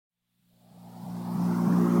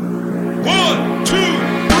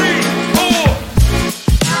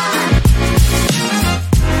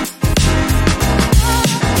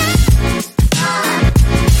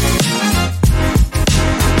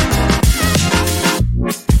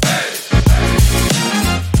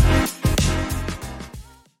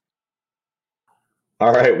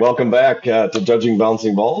All right, welcome back to Judging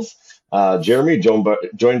Bouncing Balls. Jeremy, joined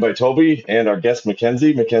by Toby, and our guest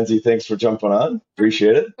Mackenzie. Mackenzie, thanks for jumping on.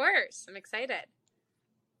 Appreciate it. Of course, I'm excited.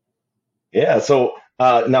 Yeah. So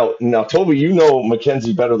now, Toby, you know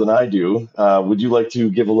Mackenzie better than I do. Would you like to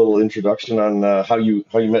give a little introduction on how you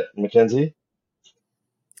met Mackenzie?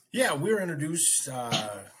 Yeah, we were introduced,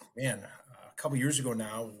 a couple years ago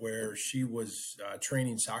now, where she was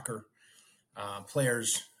training soccer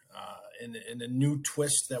players in a new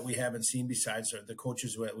twist that we haven't seen besides the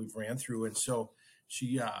coaches that we've ran through. And so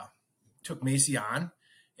she took Macy on,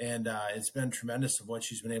 and it's been tremendous of what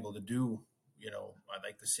she's been able to do. I'd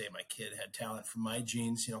like to say my kid had talent from my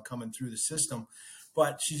genes, coming through the system,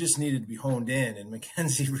 but she just needed to be honed in. And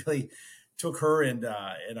Mackenzie really took her, and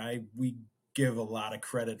we give a lot of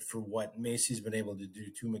credit for what Macy's been able to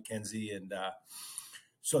do to Mackenzie. And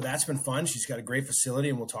so that's been fun. She's got a great facility,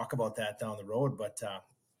 and we'll talk about that down the road. But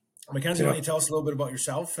Mackenzie, why don't you tell us a little bit about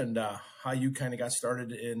yourself and how you kind of got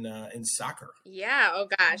started in soccer? Yeah, oh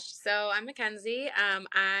gosh. So I'm Mackenzie.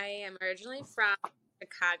 I am originally from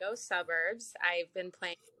Chicago suburbs. I've been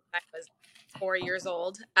playing since I was 4 years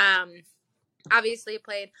old. Obviously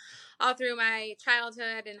played all through my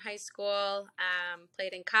childhood and high school,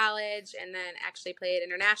 played in college, and then actually played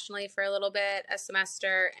internationally for a little bit, a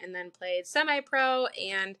semester, and then played semi-pro,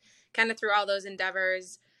 and kind of through all those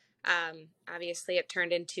endeavors. Obviously it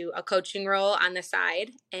turned into a coaching role on the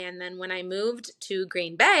side. And then when I moved to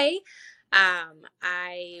Green Bay,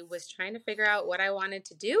 I was trying to figure out what I wanted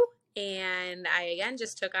to do. And I, again,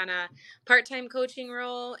 just took on a part-time coaching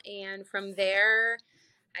role. And from there,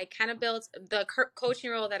 I kind of built the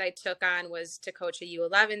coaching role that I took on was to coach a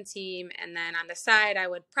U11 team. And then on the side, I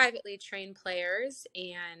would privately train players,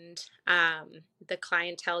 and the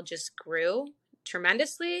clientele just grew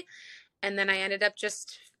tremendously. And then I ended up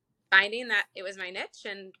just finding that it was my niche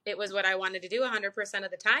and it was what I wanted to do 100% of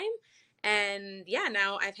the time. And yeah,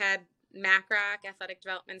 now I've had MacRock Athletic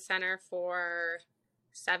Development Center for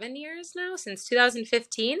 7 years now, since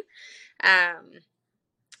 2015.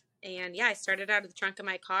 And yeah, I started out of the trunk of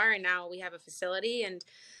my car, and now we have a facility and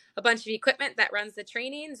a bunch of equipment that runs the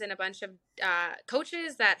trainings, and a bunch of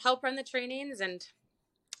coaches that help run the trainings, and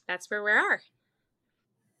that's where we are.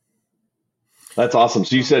 That's awesome.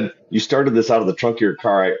 So you said you started this out of the trunk of your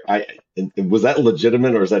car. Was that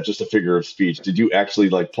legitimate, or is that just a figure of speech? Did you actually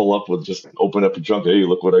like pull up with just open up your trunk? Hey,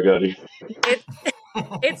 look what I got here. It's,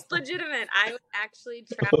 it's legitimate. I would actually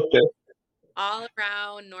travel Okay. all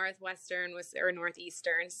around northeastern,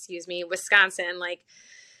 excuse me, Wisconsin, like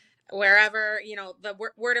wherever,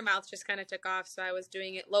 the word of mouth just kind of took off. So I was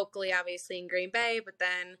doing it locally, obviously in Green Bay, but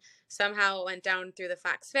then somehow it went down through the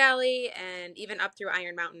Fox Valley and even up through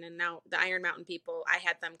Iron Mountain. And now the Iron Mountain people, I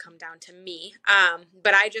had them come down to me.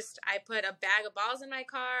 But I put a bag of balls in my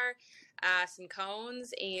car, some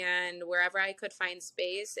cones, and wherever I could find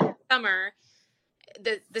space in the summer,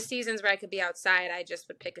 the seasons where I could be outside, I just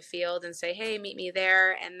would pick a field and say, hey, meet me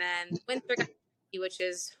there. And then winter got, which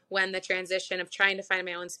is when the transition of trying to find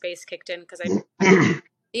my own space kicked in, because the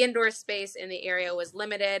indoor space in the area was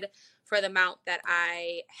limited for the amount that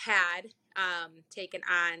I had taken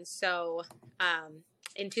on. So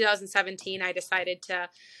in 2017, I decided to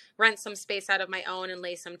rent some space out of my own and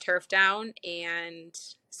lay some turf down. And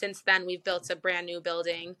since then, we've built a brand new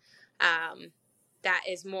building that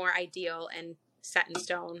is more ideal and set in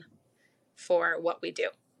stone for what we do.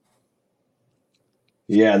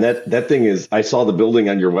 Yeah, and that thing is, I saw the building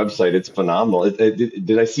on your website. It's phenomenal.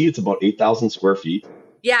 Did I see it's about 8,000 square feet?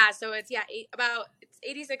 Yeah, so it's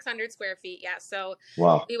 8,600 square feet. Yeah, so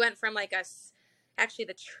Wow. we went from actually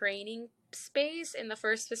the training space in the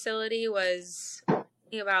first facility was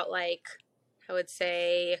about I would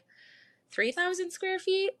say 3,000 square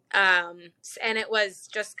feet. And it was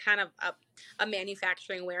just kind of a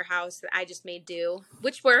manufacturing warehouse that I just made do,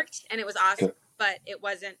 which worked, and it was awesome. Okay. But it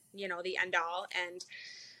wasn't, the end all.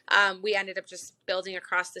 And we ended up just building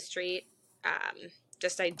across the street,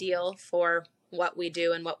 just ideal for what we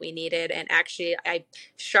do and what we needed. And actually, I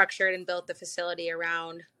structured and built the facility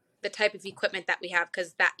around the type of equipment that we have,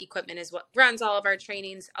 because that equipment is what runs all of our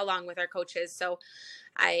trainings along with our coaches. So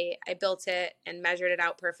I built it and measured it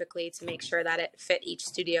out perfectly to make sure that it fit each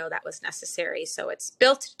studio that was necessary. So it's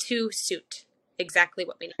built to suit exactly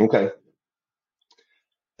what we need. Okay.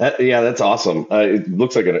 Yeah, that's awesome. It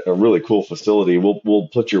looks like a really cool facility. We'll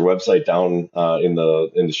put your website down in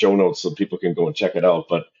the show notes so people can go and check it out.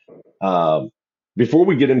 But before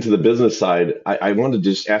we get into the business side, I wanted to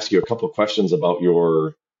just ask you a couple of questions about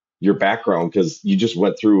your background, because you just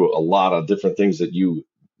went through a lot of different things that you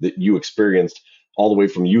experienced all the way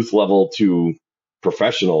from youth level to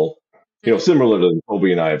professional. Similar to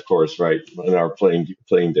Kobe and I, of course, right, in our playing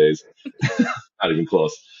days. Not even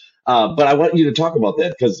close. But I want you to talk about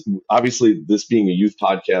that because obviously this being a youth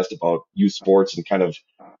podcast about youth sports and kind of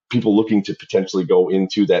people looking to potentially go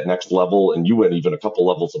into that next level, and you went even a couple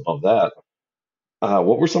levels above that.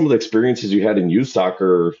 What were some of the experiences you had in youth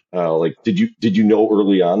soccer? Like, did you know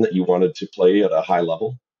early on that you wanted to play at a high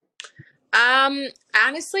level?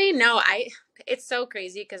 Honestly, no, it's so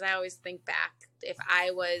crazy because I always think back if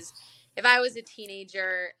I was a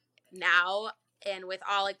teenager now and with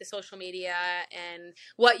all like the social media and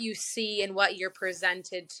what you see and what you're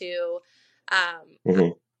presented to, I Hmm.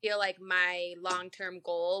 feel like my long-term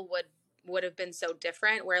goal would have been so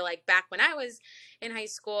different where like back when I was in high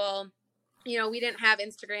school, we didn't have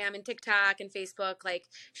Instagram and TikTok and Facebook like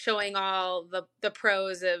showing all the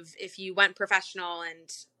pros of if you went professional and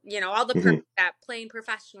all the perks Hmm. that playing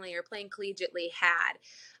professionally or playing collegiately had.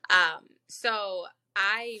 So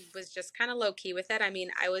I was just kind of low key with it. I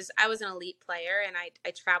mean, I was an elite player and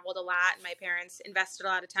I traveled a lot and my parents invested a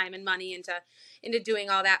lot of time and money into doing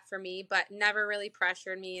all that for me, but never really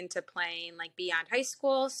pressured me into playing like beyond high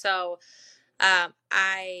school. So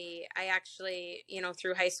I actually,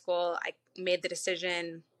 through high school, I made the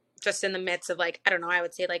decision just in the midst of like, I don't know, I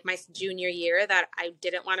would say like my junior year that I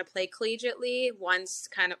didn't want to play collegiately once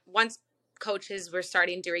coaches were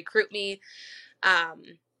starting to recruit me. Um,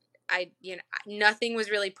 nothing was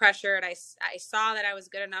really pressured. I saw that I was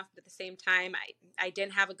good enough, but at the same time, I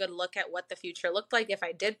didn't have a good look at what the future looked like if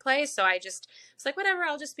I did play. So I just was like, whatever,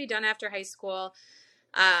 I'll just be done after high school.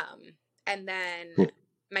 And then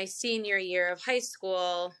my senior year of high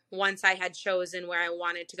school, once I had chosen where I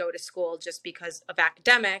wanted to go to school just because of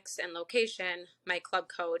academics and location, my club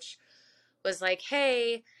coach was like,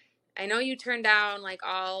 "Hey, I know you turned down like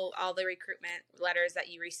all the recruitment letters that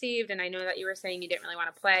you received, and I know that you were saying you didn't really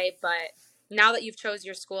want to play, but now that you've chose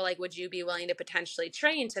your school, like, would you be willing to potentially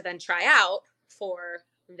train to then try out for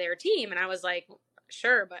their team?" And I was like,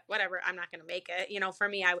 sure, but whatever, I'm not going to make it. For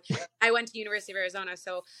me, I went to University of Arizona,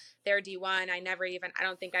 so they're D1. I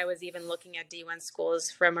don't think I was even looking at D1 schools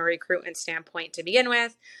from a recruitment standpoint to begin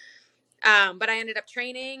with. But I ended up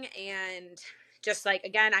training and just like,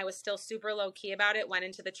 again, I was still super low key about it, went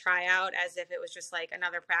into the tryout as if it was just like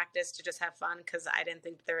another practice to just have fun because I didn't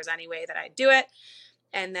think there was any way that I'd do it.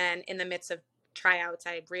 And then in the midst of tryouts,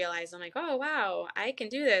 I realized I'm like, oh, wow, I can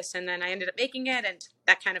do this. And then I ended up making it. And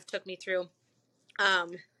that kind of took me through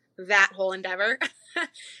that whole endeavor.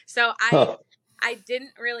 So Huh. I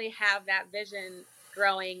didn't really have that vision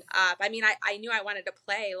growing up. I mean, I knew I wanted to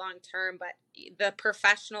play long term, but the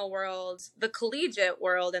professional world, the collegiate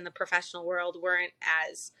world and the professional world weren't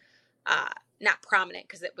as not prominent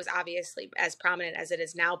because it was obviously as prominent as it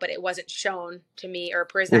is now, but it wasn't shown to me or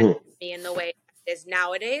presented Hmm. to me in the way it is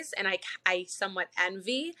nowadays. And I somewhat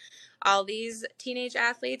envy all these teenage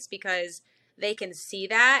athletes because they can see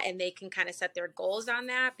that and they can kind of set their goals on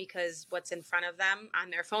that because what's in front of them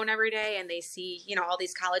on their phone every day. And they see, all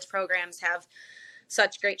these college programs have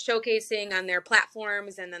such great showcasing on their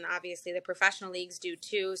platforms. And then obviously the professional leagues do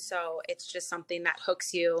too. So it's just something that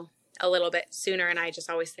hooks you a little bit sooner. And I just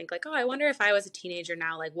always think like, oh, I wonder if I was a teenager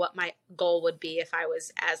now, like what my goal would be if I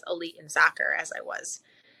was as elite in soccer as I was.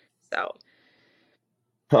 So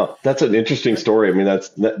Huh. That's an interesting story. I mean,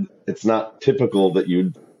 it's not typical that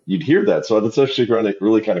you'd hear that. So that's actually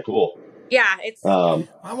really kind of cool. yeah, Um,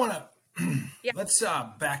 I want to yeah, let's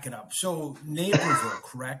back it up. So Naperville,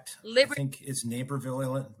 correct? I Liberty. think it's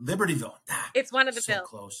Naperville, Libertyville. It's one of the So bills.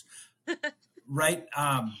 close, right?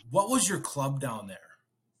 What was your club down there?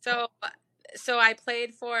 So I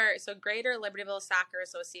played for Greater Libertyville Soccer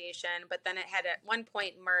Association, but then it had at one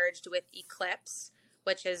point merged with Eclipse,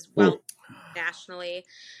 which is hmm. nationally.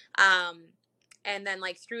 And then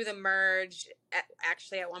like through the merge,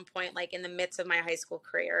 actually at one point, like in the midst of my high school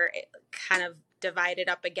career, it kind of divided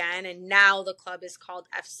up again. And now the club is called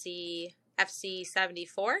FC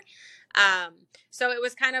 74. So it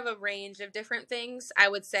was kind of a range of different things. I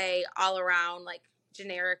would say all around, like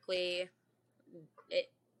generically, it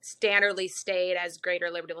standardly stayed as Greater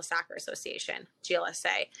Libertyville Soccer Association,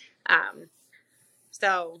 GLSA.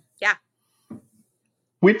 So yeah.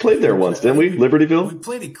 We played there once, didn't we? We Libertyville?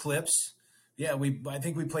 played Eclipse. Yeah, I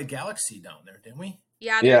think we played Galaxy down there, didn't we?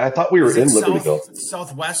 Yeah, Yeah, I thought we were Is it in Libertyville.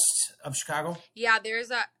 southwest of Chicago? yeah,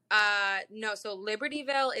 there's a no, so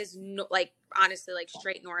Libertyville is like honestly like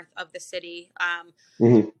straight north of the city.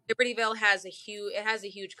 Hmm. Libertyville has a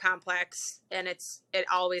huge complex and it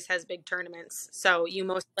always has big tournaments. So you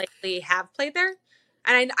most likely have played there.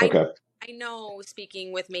 And Okay. I know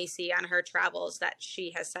speaking with Macy on her travels that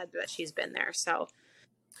she has said that she's been there. So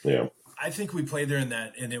Yeah. I think we played there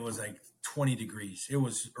and it was like 20 degrees. It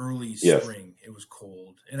was early Yes, spring. It was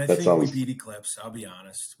cold. And I that think we sounds. beat Eclipse, I'll be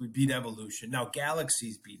honest. We beat Evolution. Now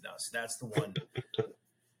Galaxy's beaten us. That's the one.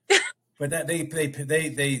 But that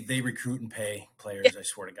they recruit and pay players, I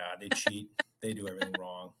swear to God. They cheat. They do everything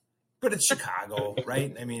wrong. But it's Chicago,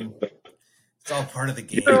 right? I mean, it's all part of the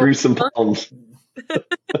Get the game. grease and palms.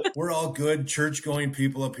 We're all good church-going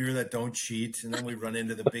people up here that don't cheat, and then we run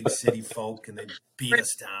into the big city folk and they beat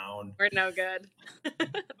us down. We're no good.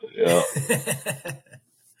 Yeah.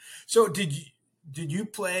 So did you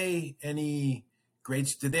play any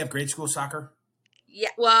grades? Did they have grade school soccer? Yeah,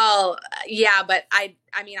 well, yeah, but I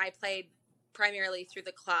mean, I played primarily through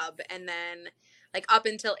the club, and then like up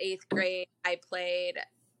until 8th grade, I played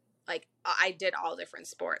like I did all different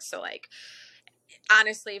sports. So like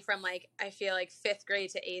honestly, from like I feel like 5th grade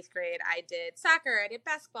to 8th grade, I did soccer, I did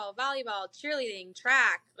basketball, volleyball, cheerleading,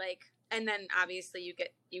 track, like, and then obviously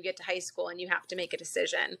you get to high school and you have to make a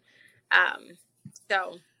decision.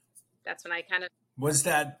 So that's when I kind of Was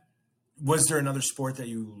there another sport that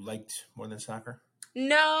you liked more than soccer?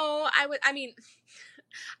 no, I mean,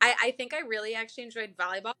 I think I really actually enjoyed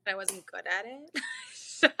volleyball, but I wasn't good at it.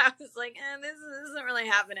 So I was like, this isn't really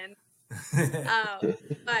happening.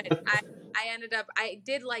 But I ended up, I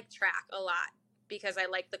did like track a lot because I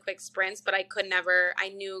liked the quick sprints, but I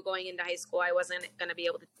knew going into high school, I wasn't going to be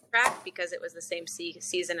able to do track because it was the same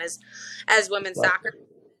season as women's soccer.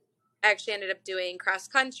 I actually ended up doing cross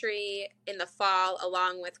country in the fall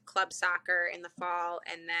along with club soccer in the fall.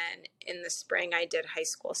 And then in the spring, I did high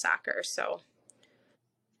school soccer. So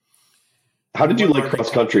How did you What like are the cross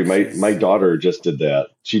country? My conferences? daughter just did that.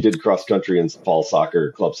 She did cross country and fall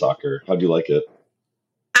soccer, club soccer. How'd you like it?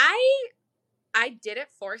 I did it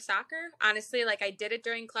for soccer. Honestly, like I did it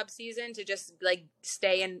during club season to just like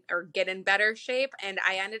stay in or get in better shape. And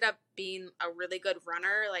I ended up being a really good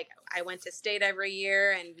runner. Like I went to state every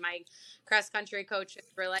year and my cross country coaches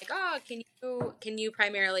were like, oh, can you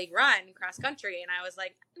primarily run cross country? And I was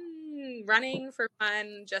like, running for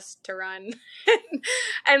fun, just to run.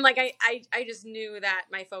 And like, I just knew that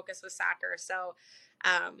my focus was soccer. So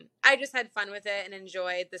I just had fun with it and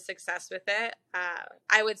enjoyed the success with it.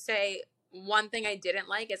 I would say one thing I didn't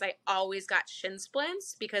like is I always got shin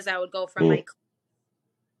splints because I would go from Mm.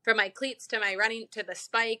 my cleats to my running to the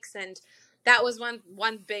spikes, and that was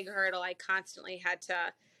one big hurdle I constantly had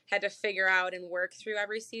to figure out and work through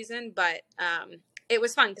every season. But it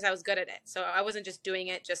was fun because I was good at it. So I wasn't just doing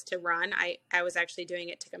it just to run. I was actually doing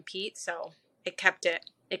it to compete. So it kept it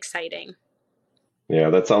exciting. Yeah,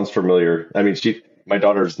 that sounds familiar. I mean, my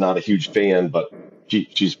daughter's not a huge fan, but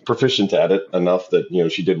she's proficient at it enough that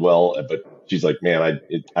she did well. But she's like, man,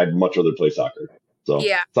 I'd much rather play soccer. So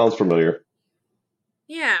Yeah. sounds familiar.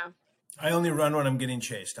 Yeah. I only run when I'm getting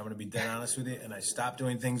chased. I'm going to be dead honest with you, and I stop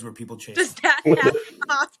doing things where people chase Does me. that When happen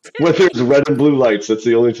often? there's red and blue lights, that's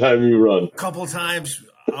the only time you run. A couple times,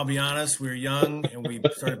 I'll be honest, we were young and we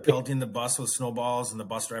started pelting the bus with snowballs, and the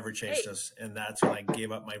bus driver chased Hey, us, and that's when I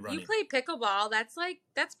gave up my you running. play pickleball. That's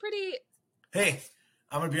pretty. Hey,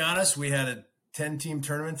 I'm going to be honest, we had a 10-team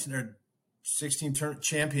tournament or 16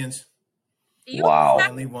 champions. You Wow.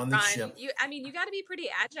 Finally won the run. chip. You got to be pretty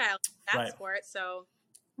agile in that Right. sport. So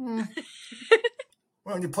Well,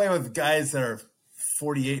 when you play with guys that are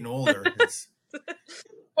 48 and older,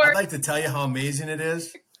 I'd like to tell you how amazing it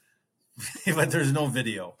is, but there's no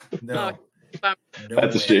video. No, bummer. no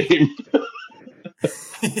That's a way. shame.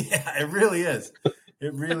 Yeah, it really is.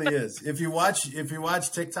 It really is. If you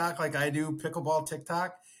watch TikTok like I do, pickleball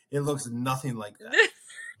TikTok, it looks nothing like that.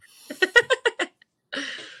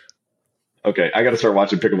 Okay, I got to start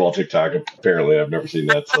watching pickleball TikTok. Apparently, I've never seen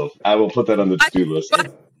that, so I will put that on the to-do list.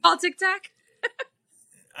 All TikTok.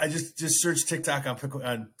 I just search TikTok on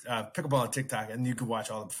pickleball on TikTok, and you can watch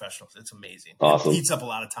all the professionals. It's amazing. Awesome. It eats up a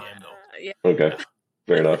lot of time, though. Yeah. Okay,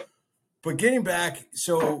 fair enough. But getting back,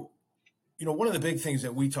 so one of the big things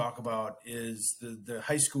that we talk about is the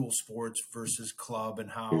high school sports versus club, and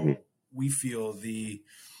how Mhm. we feel the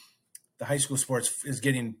high school sports is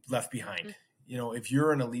getting left behind. If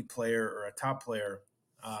you're an elite player or a top player,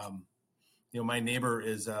 my neighbor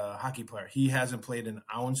is a hockey player. He hasn't played an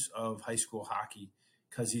ounce of high school hockey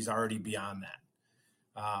because he's already beyond that.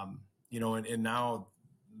 And now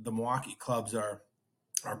the Milwaukee clubs are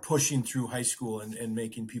pushing through high school and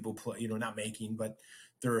making people play, not making, but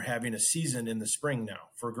they're having a season in the spring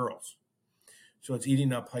now for girls. So it's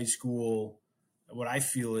eating up high school. What I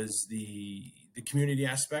feel is the community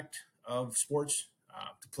aspect of sports,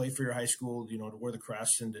 to play for your high school, to wear the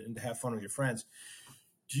crest and to have fun with your friends.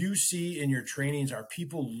 Do you see in your trainings, are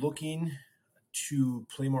people looking to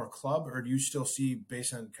play more club, or do you still see,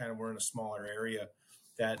 based on kind of we're in a smaller area,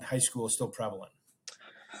 that high school is still prevalent?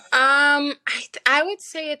 I would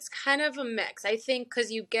say it's kind of a mix. I think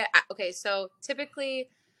because you get okay, so typically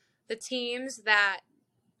the teams that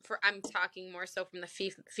for I'm talking more so from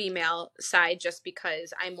the female side, just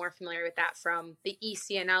because I'm more familiar with that from the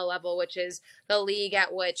ECNL level, which is the league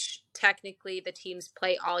at which technically the teams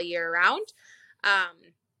play all year round.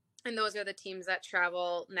 And those are the teams that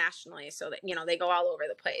travel nationally, so that they go all over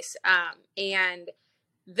the place. And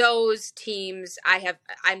those teams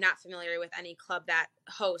I'm not familiar with any club that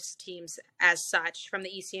hosts teams as such from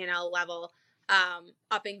the ECNL level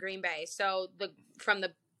up in Green Bay. So from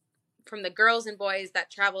the girls and boys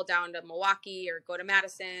that travel down to Milwaukee or go to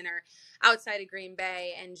Madison or outside of Green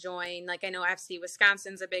Bay and join, like I know FC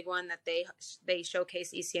Wisconsin's a big one that they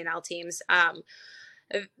showcase ECNL teams.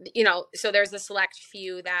 So there's a select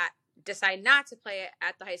few that decide not to play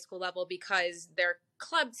at the high school level because their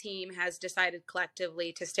club team has decided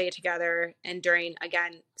collectively to stay together, and during,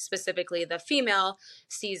 again, specifically the female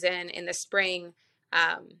season in the spring,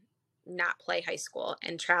 not play high school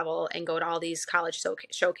and travel and go to all these college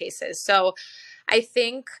showcases. So I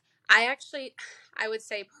think I would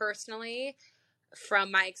say personally,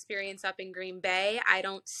 from my experience up in Green Bay, I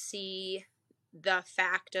don't see the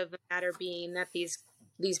fact of the matter being that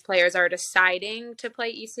these players are deciding to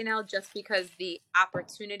play ECNL just because the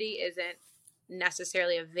opportunity isn't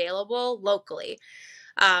necessarily available locally.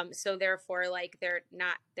 So therefore, like they're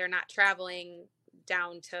not traveling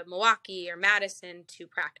down to Milwaukee or Madison to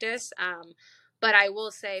practice. But I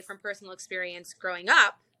will say from personal experience growing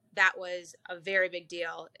up, that was a very big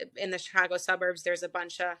deal. In the Chicago suburbs, there's a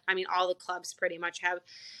bunch of, all the clubs pretty much have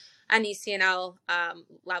an ECNL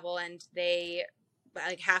level, and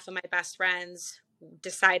like half of my best friends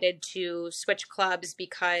decided to switch clubs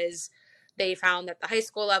because they found that the high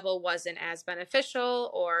school level wasn't as beneficial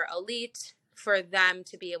or elite for them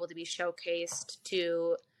to be able to be showcased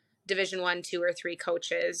to Division 1, 2, or 3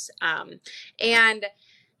 coaches. And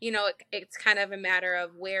it's kind of a matter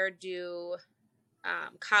of where do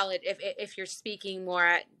college, if you're speaking more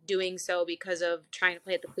at doing so because of trying to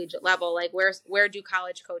play at the collegiate level, like where do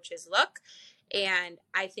college coaches look? And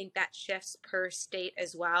I think that shifts per state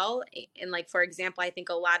as well. And like, for example, I think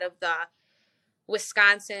a lot of the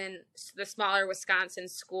smaller Wisconsin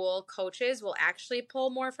school coaches will actually pull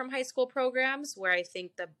more from high school programs, where I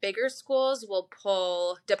think the bigger schools will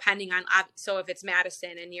pull depending on, so if it's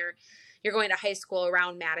Madison and you're going to high school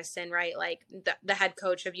around Madison, right? Like the head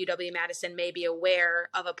coach of UW-Madison may be aware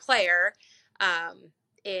of a player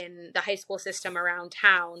in the high school system around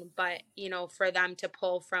town, but for them to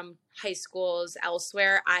pull from high schools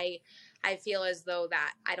elsewhere, I feel as though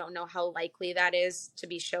that I don't know how likely that is to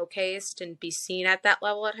be showcased and be seen at that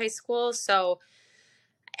level at high school. So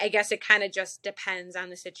I guess it kind of just depends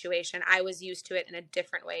on the situation. I was used to it in a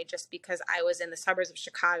different way just because I was in the suburbs of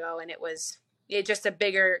Chicago, and it's just a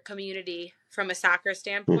bigger community from a soccer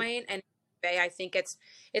standpoint. And I think it's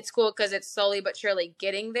cool because it's slowly but surely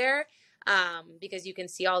getting there, because you can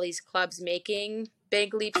see all these clubs making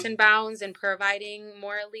big leaps and bounds and providing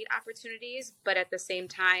more elite opportunities. But at the same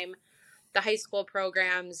time, the high school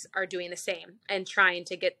programs are doing the same and trying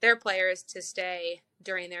to get their players to stay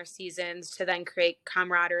during their seasons to then create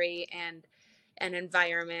camaraderie and an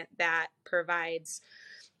environment that provides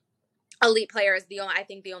elite players. I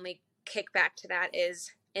think the only kickback to that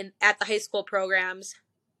is at the high school programs,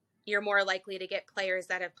 you're more likely to get players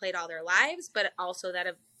that have played all their lives, but also that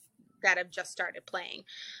have just started playing.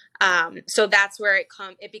 So that's where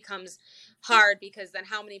it becomes hard, because then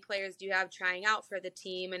how many players do you have trying out for the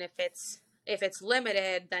team? And if it's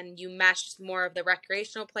limited, then you mesh more of the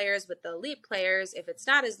recreational players with the elite players. If it's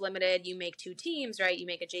not as limited, you make 2 teams, right? You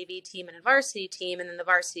make a JV team and a varsity team, and then the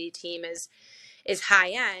varsity team is high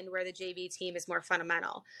end, where the JV team is more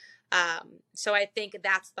fundamental. So I think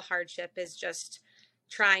that's the hardship, is just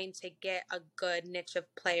trying to get a good niche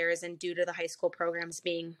of players, and due to the high school programs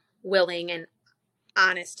being willing and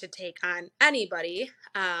honest to take on anybody,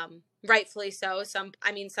 rightfully so. Some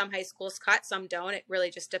high schools cut, some don't. It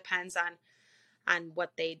really just depends on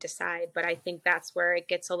what they decide. But I think that's where it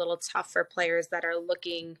gets a little tough for players that are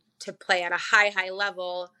looking to play at a high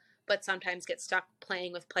level, but sometimes get stuck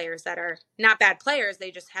playing with players that are not bad players.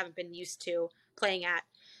 They just haven't been used to playing at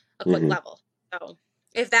a quick level. So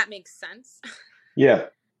if that makes sense. Yeah.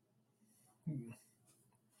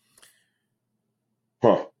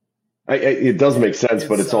 Huh. It does make sense,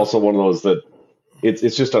 but it's also one of those that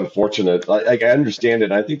it's just unfortunate. I understand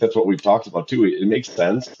it. I think that's what we've talked about too. It makes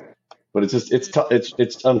sense, but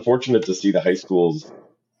it's unfortunate to see the high schools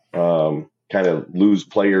kind of lose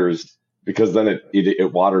players, because then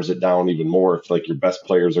it waters it down even more. If like your best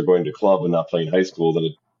players are going to club and not playing high school, then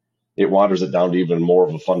it waters it down to even more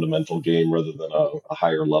of a fundamental game rather than a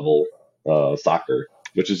higher level soccer,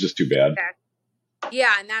 which is just too bad.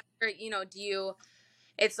 Yeah, and that's where,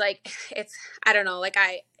 it's like, I don't know, like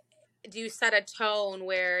do you set a tone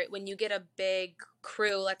where when you get a big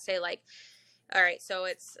crew, let's say like, all right, so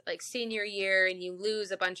it's like senior year and you lose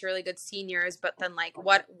a bunch of really good seniors, but then like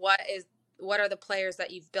what are the players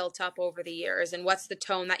that you've built up over the years, and what's the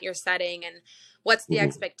tone that you're setting, and what's the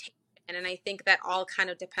expectation? And I think that all kind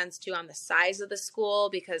of depends too on the size of the school,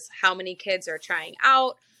 because how many kids are trying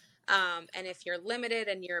out. And if you're limited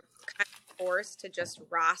and you're kind of forced to just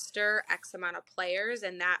roster X amount of players,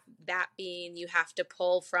 and that being you have to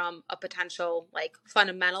pull from a potential like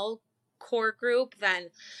fundamental core group, then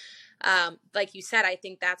like you said, I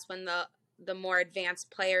think that's when the more advanced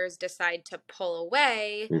players decide to pull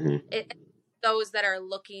away. Those that are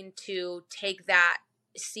looking to take that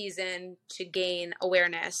season to gain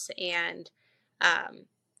awareness and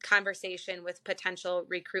conversation with potential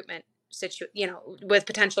recruitment with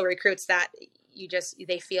potential recruits that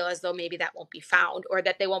they feel as though maybe that won't be found, or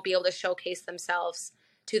that they won't be able to showcase themselves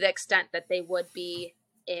to the extent that they would be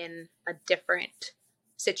in a different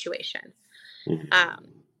situation.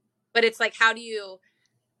 But it's like, how do you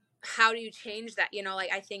change that?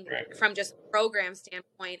 Like, I think from just program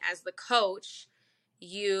standpoint, as the coach,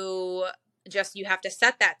 you have to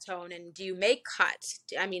set that tone. And do you make cuts?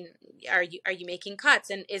 I mean, are you making cuts?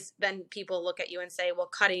 And then people look at you and say, well,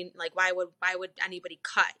 cutting, like, why would anybody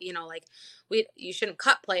cut? Like, you shouldn't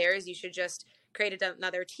cut players. You should just create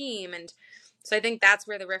another team. And so I think that's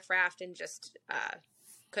where the riffraff and just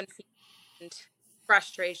confusion and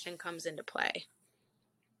frustration comes into play.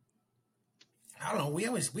 I don't know. We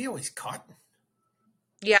always cut.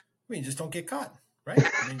 Yeah. I mean, just don't get caught, right?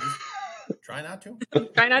 I mean, just try not to.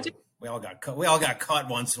 Try not to. We all got cut. We all got caught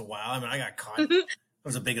once in a while. I mean, I got caught. That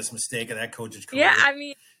was the biggest mistake of that coach's career. Yeah, I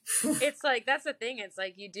mean, it's like, that's the thing. It's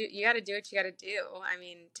like you got to do what you got to do. I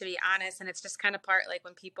mean, to be honest, and it's just kind of part, like,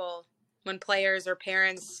 when players or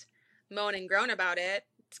parents moan and groan about it,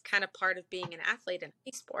 it's kind of part of being an athlete in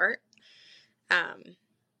any sport.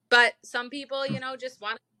 But some people, just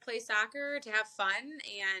want to play soccer to have fun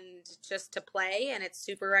and just to play, and it's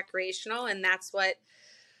super recreational, and that's what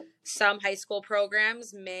some high school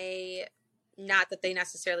programs may, not that they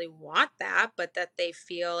necessarily want that, but that they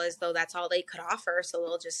feel as though that's all they could offer, so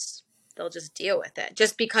they'll just deal with it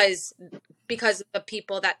just because of the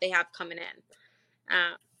people that they have coming in.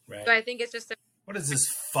 Right. So I think it's just what is this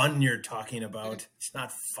fun you're talking about? It's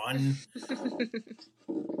not fun.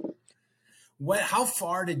 How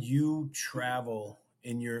far did you travel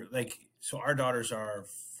in your, like, so our daughters are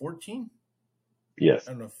 14? Yes.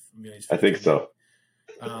 I don't know if Amelia's 15. I think so.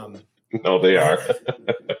 No, they are.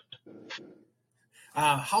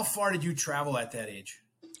 How far did you travel at that age?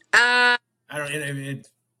 I don't. It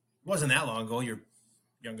wasn't that long ago. You're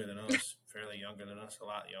younger than us, fairly younger than us, a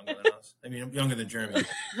lot younger than us. I mean, I'm younger than Jeremy.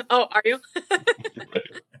 Oh, are you?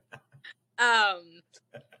 I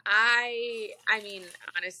mean,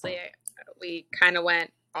 honestly, we kind of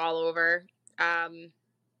went all over. I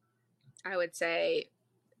would say,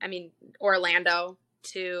 I mean, Orlando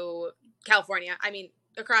to California. I mean,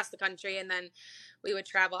 across the country, and then we would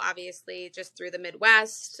travel obviously just through the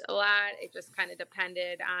Midwest a lot. It just kind of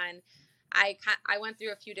depended on, I went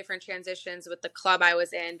through a few different transitions with the club I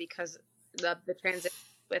was in because the transition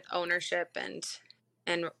with ownership and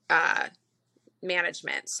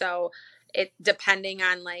management. So it, depending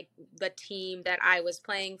on like the team that I was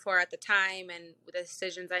playing for at the time and the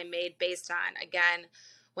decisions I made based on, again,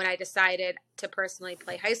 when I decided to personally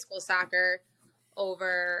play high school soccer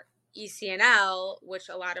over ECNL, which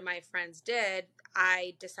a lot of my friends did,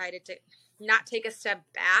 I decided to not take a step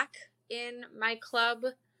back in my club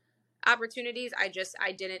opportunities. I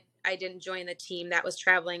didn't join the team that was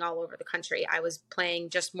traveling all over the country. I was playing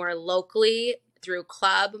just more locally through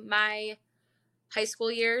club my high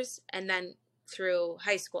school years, and then through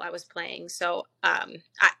high school I was playing. So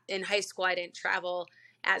in high school I didn't travel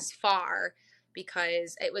as far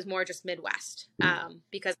because it was more just Midwest,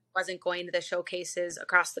 because I wasn't going to the showcases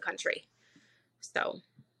across the country. So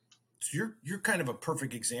you're kind of a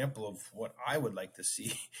perfect example of what I would like to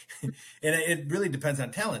see. And it really depends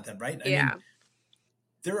on talent then, right? I mean,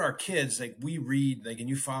 there are kids, like we read, like, and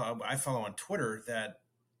I follow on Twitter, that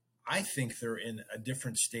I think they're in a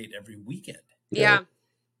different state every weekend. Yeah.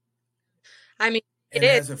 I mean, and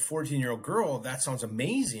as a 14-year-old girl, that sounds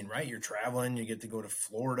amazing, right? You're traveling, you get to go to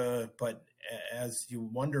Florida, but as you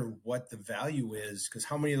wonder what the value is, because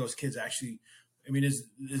how many of those kids actually, I mean, is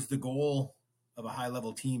the goal of a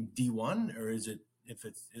high-level team D1, or is it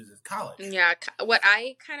college? Yeah, what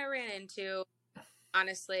I kind of ran into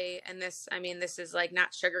honestly, and this is like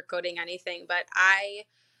not sugarcoating anything, but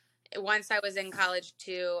once I was in college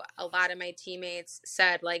too, a lot of my teammates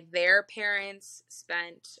said like their parents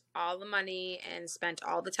spent all the money and spent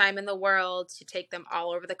all the time in the world to take them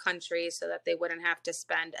all over the country so that they wouldn't have to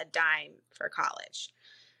spend a dime for college,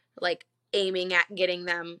 like aiming at getting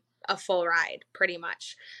them a full ride pretty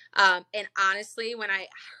much. And honestly, when I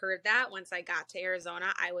heard that, once I got to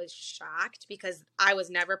Arizona, I was shocked because I was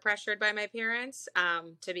never pressured by my parents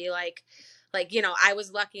to be like, I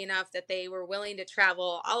was lucky enough that they were willing to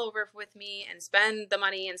travel all over with me and spend the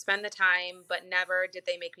money and spend the time, but never did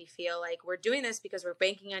they make me feel like we're doing this because we're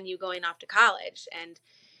banking on you going off to college and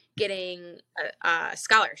getting a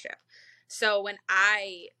scholarship. So when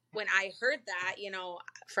I heard that,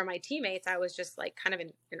 from my teammates, I was just like kind of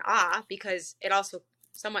in awe because it also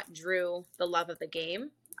somewhat drew the love of the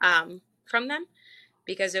game from them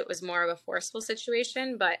because it was more of a forceful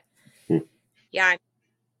situation. But yeah,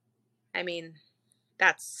 I mean,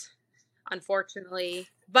 that's unfortunately,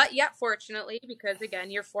 but yet fortunately, because again,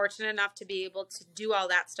 you're fortunate enough to be able to do all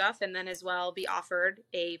that stuff and then as well be offered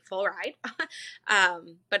a full ride.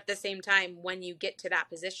 But at the same time, when you get to that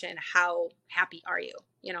position, how happy are you?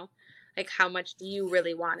 Like how much do you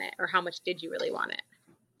really want it or how much did you really want it?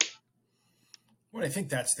 Well, I think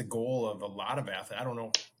that's the goal of a lot of athletes. I don't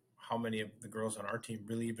know how many of the girls on our team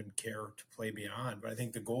really even care to play beyond, but I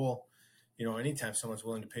think the goal, anytime someone's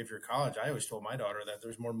willing to pay for your college, I always told my daughter that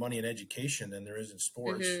there's more money in education than there is in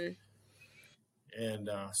sports. Mm-hmm. And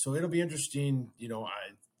so it'll be interesting,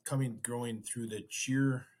 growing through the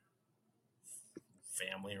cheer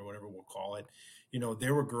family or whatever we'll call it.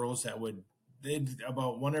 There were girls that they'd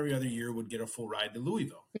about one every other year would get a full ride to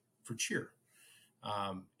Louisville for cheer.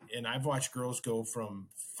 And I've watched girls go from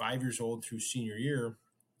 5 years old through senior year,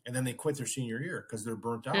 and then they quit their senior year because they're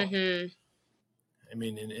burnt out. Mm-hmm. I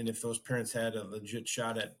mean, and if those parents had a legit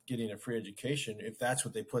shot at getting a free education, if that's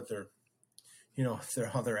what they put their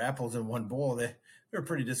apples in one bowl, they're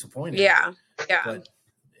pretty disappointed. Yeah. But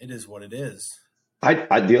it is what it is.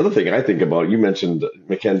 The other thing I think about, you mentioned,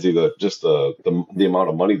 Mackenzie, the amount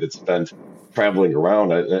of money that's spent traveling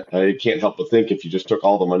around. I can't help but think if you just took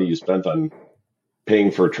all the money you spent on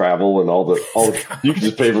paying for travel and all the you can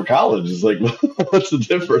just pay for college. It's like, what's the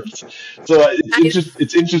difference? So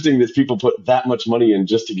it's interesting that people put that much money in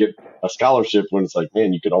just to get a scholarship when it's like,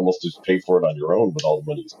 man, you could almost just pay for it on your own with all the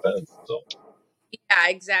money you spent. So. Yeah,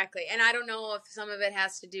 exactly. And I don't know if some of it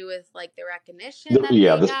has to do with like the recognition.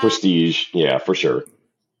 This prestige. Yeah, for sure.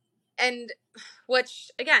 And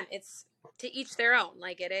which, again, it's to each their own.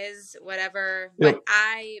 Like it is whatever. Yep. But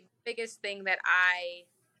biggest thing that I,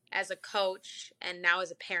 as a coach and now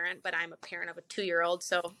as a parent, but I'm a parent of a 2-year-old.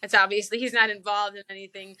 So it's obviously he's not involved in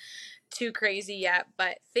anything too crazy yet,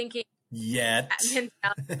 but thinking yet. I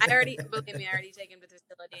already take him to the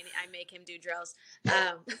facility and I make him do drills.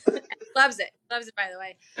 Loves it, by the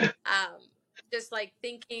way. Just like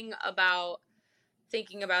thinking about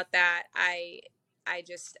that, I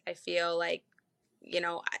feel like,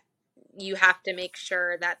 you have to make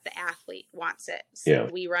sure that the athlete wants it. So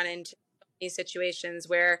we run into these situations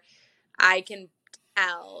where I can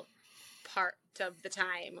tell part of the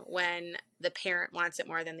time when the parent wants it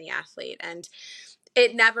more than the athlete, and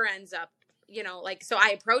it never ends up, so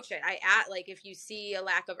I approach it. If you see a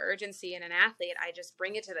lack of urgency in an athlete, I just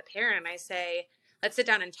bring it to the parent and I say, let's sit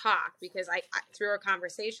down and talk, because I through a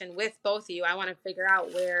conversation with both of you, I want to figure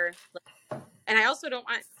out where, and I also don't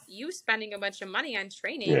want you spending a bunch of money on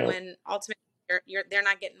training when ultimately they're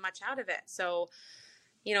not getting much out of it. So,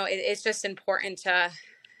 it's just important to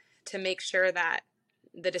make sure that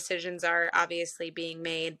the decisions are obviously being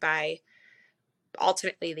made by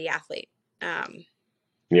ultimately the athlete.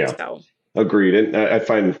 So. Agreed. And I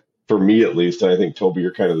find, for me at least, and I think Toby,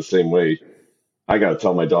 you're kind of the same way, I got to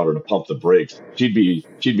tell my daughter to pump the brakes. She'd be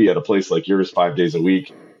at a place like yours 5 days a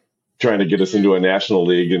week trying to get us into a national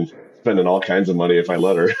league and spending all kinds of money if I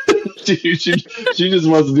let her. she just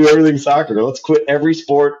wants to do everything soccer. Let's quit every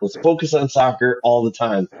sport. Let's focus on soccer all the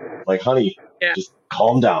time. Like, honey, just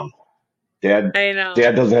calm down. Dad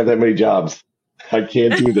doesn't have that many jobs. I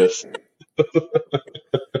can't do this. Just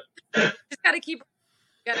got to keep.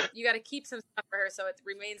 You got to keep some stuff for her so it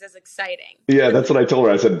remains as exciting. Yeah, that's what I told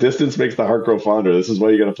her. I said, distance makes the heart grow fonder. This is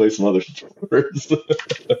why you got to play some other sports.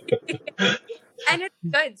 And it's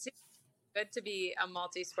good. It's good to be a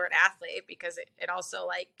multi-sport athlete because it also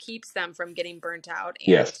like keeps them from getting burnt out.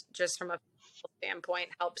 And just from a standpoint,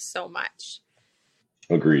 helps so much.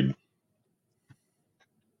 Agreed.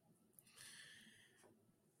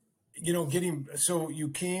 So you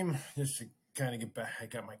came, just to kind of get back. I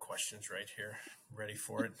got my questions right here, ready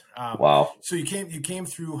for it. Wow. So you came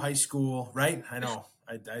through high school, right? I know.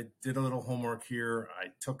 I did a little homework here. I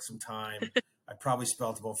took some time. I probably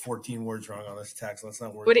spelled about 14 words wrong on this text. Let's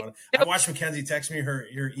not worry about it. I watched Mackenzie text me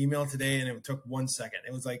her email today, and it took 1 second.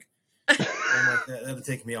 It was like, that'll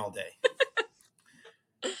take me all day.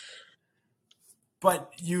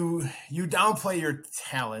 But you downplay your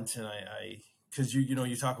talent, and I because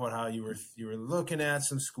you talk about how you were looking at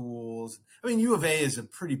some schools. I mean, U of A is a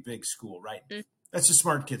pretty big school, right? Mm-hmm. That's a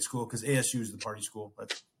smart kid school because ASU is the party school.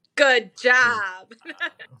 That's good job,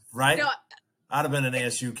 right? I'd have been an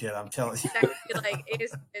ASU kid. I'm telling you. Like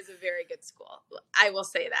ASU is a very good school. I will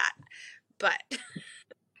say that, but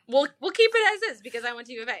we'll keep it as is because I went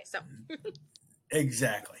to U of A. So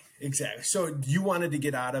exactly. So you wanted to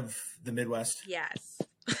get out of the Midwest? Yes.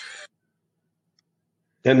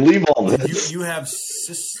 And leave all this. You have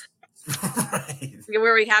right.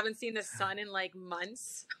 Where we haven't seen the sun in like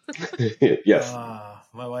months. Yes.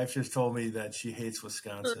 My wife just told me that she hates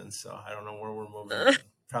Wisconsin, so I don't know where we're moving.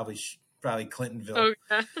 Probably Clintonville.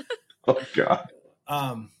 Oh God.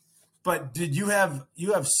 But did you have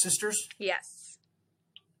sisters? Yes.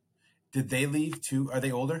 Did they leave too? Are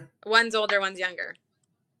they older? One's older, one's younger.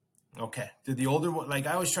 Okay. Did the older one, like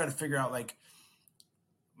I always try to figure out, like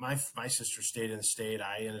my sister stayed in the state.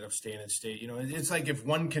 I ended up staying in the state. It's like if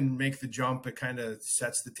one can make the jump, it kind of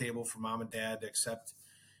sets the table for mom and dad to accept,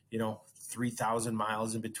 3,000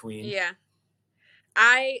 miles in between. Yeah.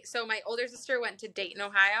 So my older sister went to Dayton,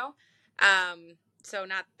 Ohio. So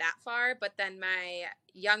not that far, but then my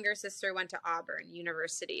younger sister went to Auburn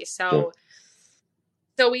University. So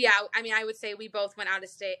I would say we both went out of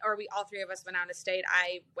state, or all three of us went out of state.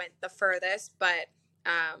 I went the furthest, but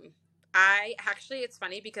it's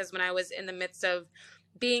funny because when I was in the midst of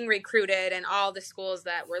being recruited and all the schools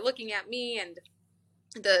that were looking at me and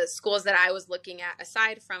the schools that I was looking at,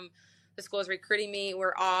 aside from the schools recruiting me,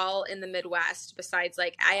 were all in the Midwest. Besides,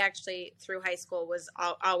 like, I actually through high school was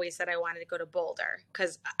always said I wanted to go to Boulder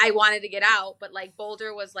because I wanted to get out, but like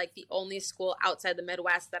Boulder was like the only school outside the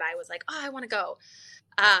Midwest that I was like, oh, I want to go.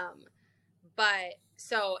 But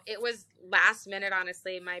so it was last minute,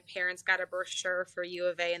 honestly. My parents got a brochure for U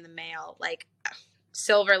of A in the mail, like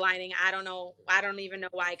silver lining. I don't even know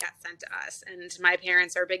why it got sent to us. And my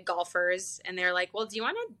parents are big golfers, and they're like, well, do you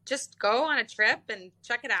want to just go on a trip and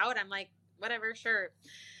check it out? I'm like, whatever, sure.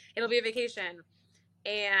 It'll be a vacation.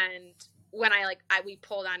 And when we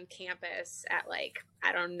pulled on campus at 9:00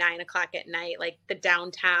 at night, like the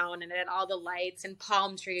downtown, and it had all the lights and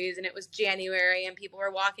palm trees, and it was January and people were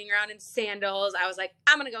walking around in sandals. I was like,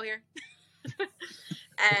 I'm going to go here.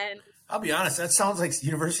 And I'll be honest, that sounds like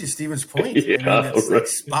University of Stevens Point. Yeah, it's like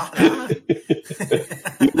spot on.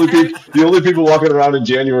 The only people walking around in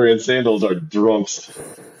January in sandals are drunks.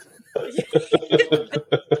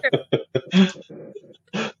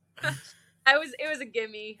 It was a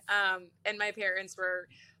gimme. And my parents were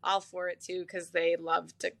all for it too, because they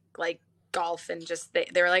loved to like golf, and just they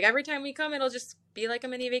were like, every time we come, it'll just be like a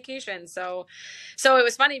mini vacation. So it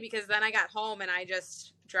was funny because then I got home and I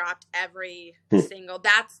just dropped every single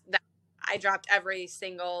I dropped every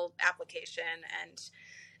single application and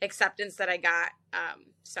acceptance that I got.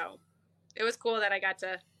 So it was cool that I got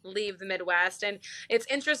to leave the Midwest. And it's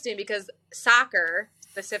interesting because soccer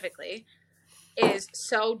specifically is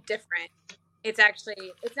so different. It's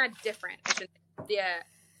not different.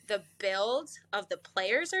 The build of the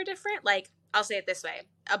players are different. Like, I'll say it this way,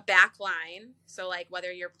 a back line. So like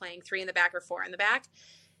whether you're playing 3 in the back or 4 in the back,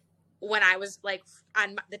 when I was like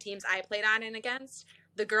on the teams I played on and against,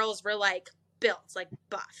 the girls were like built, like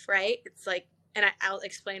buff, right? It's like, and I'll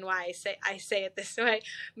explain why I say it this way.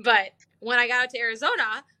 But when I got out to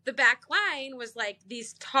Arizona, the back line was like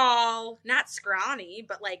these tall, not scrawny,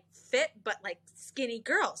 but like fit, but like skinny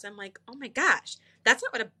girls. I'm like, oh my gosh, that's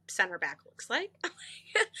not what a center back looks like.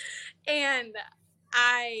 And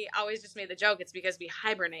I always just made the joke, it's because we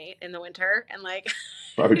hibernate in the winter, and like,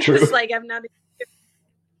 it's like I'm not.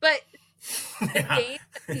 But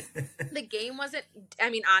the game wasn't, I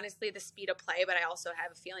mean, honestly, the speed of play, but I also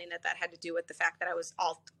have a feeling that had to do with the fact that I was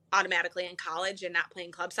all automatically in college and not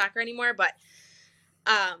playing club soccer anymore. But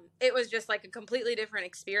it was just like a completely different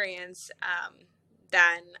experience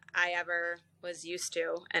than I ever was used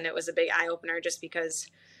to. And it was a big eye opener just because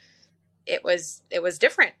it was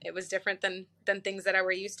different. It was different than things that I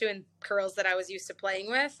were used to, and girls that I was used to playing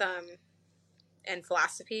with, and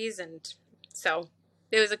philosophies. And so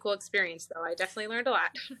it was a cool experience, though. I definitely learned a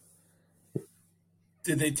lot.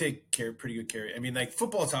 Did they take pretty good care? I mean, like,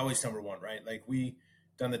 football is always number one, right? Like, we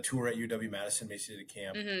done the tour at UW-Madison, Mason City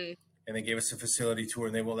Camp, and they gave us a facility tour,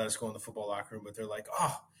 and they won't let us go in the football locker room, but they're like,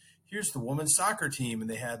 oh, here's the women's soccer team. And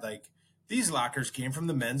they had like, these lockers came from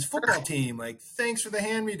the men's football team. Like, thanks for the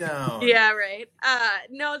hand-me-down. Yeah, right.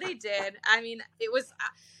 No, they did. I mean, it was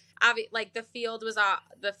like the field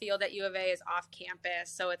at U of A is off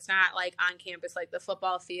campus, so it's not like on campus like the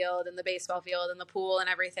football field and the baseball field and the pool and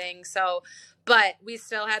everything. So, but we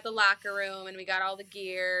still had the locker room and we got all the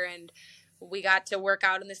gear and we got to work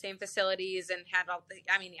out in the same facilities and had all the,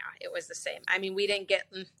 I mean, yeah, it was the same. I mean, we didn't get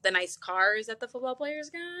the nice cars that the football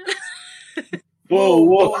players got.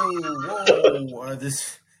 Whoa.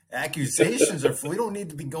 This accusations are, we don't need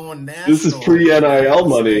to be going national. This is pre-NIL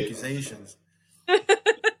money. Accusations.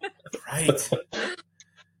 Right.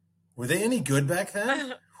 Were they any good back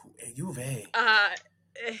then? U of A.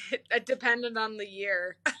 It depended on the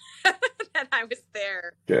year that I was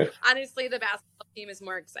there. Okay. Honestly, the basketball team is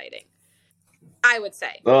more exciting, I would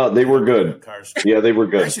say. They were good. Yeah, they were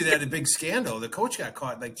good. Actually, they had a big scandal. The coach got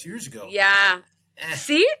caught like 2 years ago. Yeah.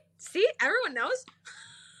 See, everyone knows.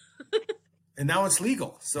 And now it's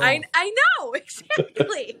legal. So I know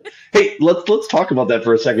exactly. Hey, let's talk about that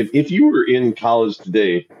for a second. If you were in college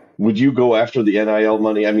today, would you go after the NIL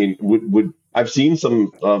money? I mean, would I've seen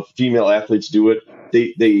some female athletes do it.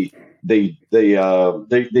 They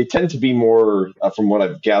tend to be more, from what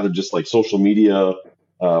I've gathered, just like social media,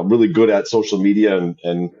 really good at social media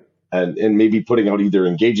and maybe putting out either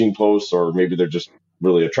engaging posts or maybe they're just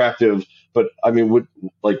really attractive. But I mean,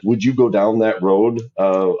 would you go down that road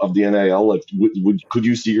of the NIL? Like, could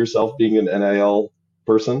you see yourself being an NIL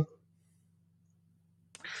person?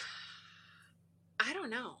 I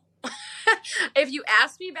don't know. If you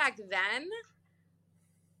asked me back then,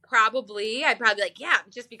 probably I'd probably be like, yeah,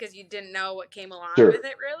 just because you didn't know what came along Sure. with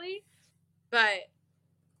it, really. But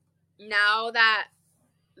now that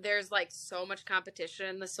there's like so much competition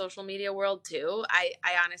in the social media world too, I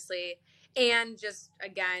honestly, and just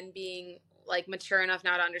again being like mature enough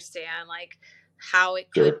now to understand like how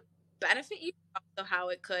it could Sure. benefit you, also how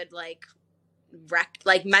it could like wreck,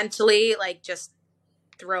 like mentally, like just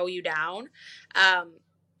throw you down.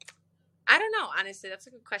 I don't know, honestly, that's a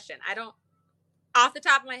good question. I don't, off the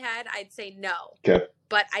top of my head, I'd say no. Okay.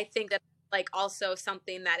 But I think that like also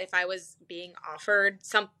something that if I was being offered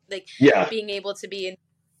some like being able to be in,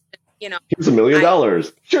 you know, here's $1 million.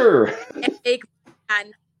 Sure. And make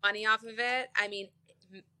money off of it. I mean,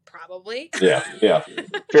 probably. Yeah.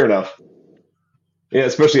 Fair enough. Yeah,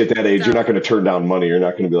 especially at that age, So- you're not going to turn down money. You're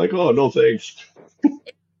not going to be like, oh, no, thanks.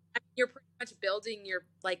 You're pretty much building your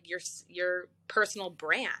personal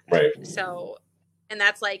brand. Right. So, and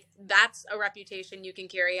that's a reputation you can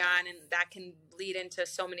carry on, and that can lead into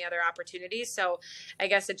so many other opportunities. So I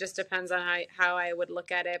guess it just depends on how I would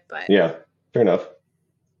look at it. But Yeah, fair enough.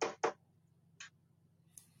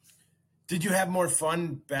 did you have more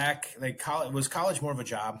fun back? Like, college, was college more of a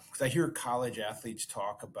job? Because I hear college athletes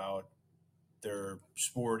talk about their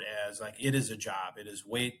sport as like it is a job. It is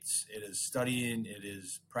weights. It is studying. It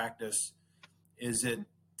is practice. Does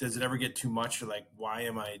it ever get too much? Or like, why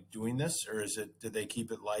am I doing this? Or did they keep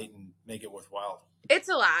it light and make it worthwhile? it's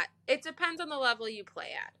a lot. It depends on the level you play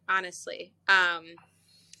at, honestly.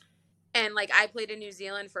 And like I played in New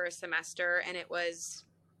Zealand for a semester, and it was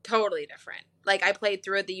totally different. Like I played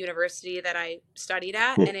through at the university that I studied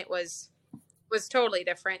at, and it was totally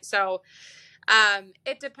different. So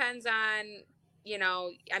it depends on, you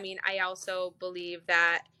know, I mean, I also believe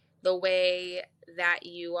that the way that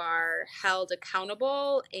you are held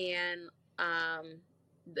accountable and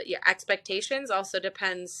your expectations also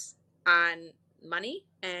depends on money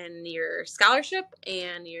and your scholarship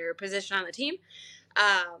and your position on the team.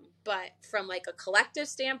 But from like a collective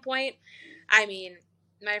standpoint, I mean,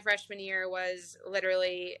 my freshman year was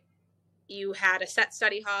literally, you had a set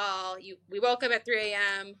study hall. We woke up at 3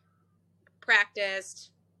 a.m.,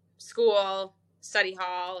 practiced, school, study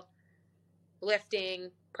hall,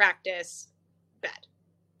 lifting, practice,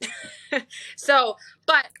 bed. So,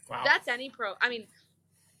 but Wow. that's any pro. I mean,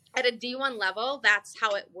 at a D1 level, that's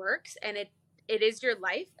how it works. And it is your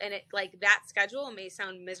life. And it like that schedule may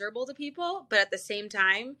sound miserable to people, but at the same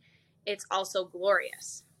time, it's also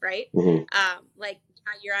glorious, right? Mm-hmm. Like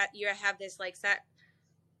you have this like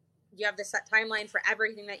you have this set timeline for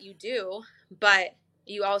everything that you do, but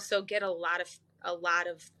you also get a lot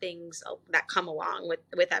of things that come along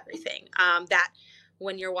with everything. That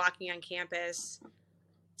when you're walking on campus,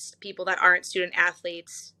 people that aren't student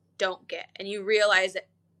athletes don't get, and you realize that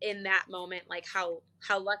in that moment, like how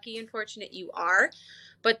lucky and fortunate you are.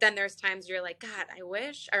 But then there's times you're like, God, I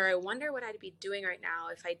wish, or I wonder what I'd be doing right now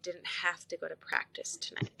if I didn't have to go to practice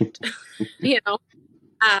tonight. You know?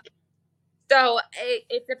 So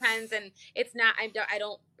it depends, and it's not. I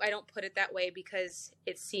don't put it that way because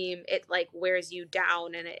it like wears you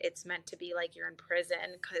down, and it's meant to be like you're in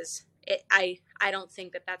prison. Because I don't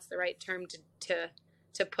think that that's the right term to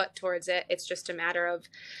put towards it. It's just a matter of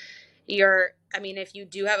I mean, if you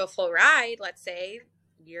do have a full ride, let's say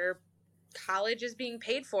your college is being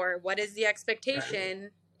paid for, what is the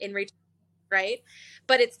expectation in return, right?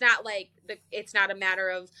 But it's not like it's not a matter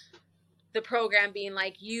of the program being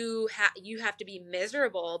like you have to be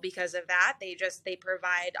miserable because of that. They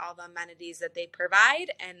provide all the amenities that they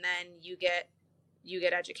provide, and then you get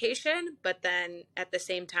education, but then at the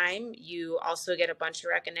same time you also get a bunch of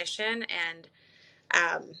recognition. And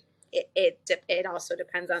it also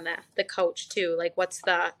depends on the coach too, like what's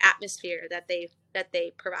the atmosphere that they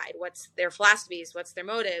provide, what's their philosophies, what's their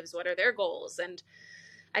motives, what are their goals. And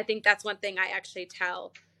I think that's one thing I actually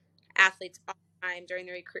tell athletes all the time during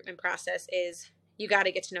the recruitment process is you got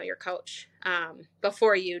to get to know your coach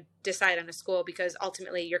before you decide on a school, because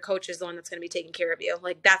ultimately your coach is the one that's going to be taking care of you.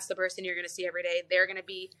 Like that's the person you're going to see every day. They're going to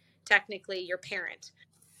be technically your parent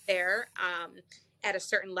there. At a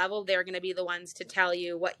certain level, they're going to be the ones to tell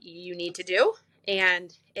you what you need to do.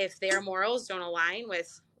 And if their morals don't align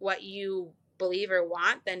with what you believe or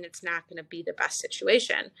want, then it's not going to be the best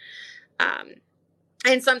situation.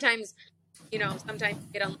 And sometimes you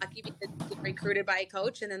get unlucky because you get recruited by a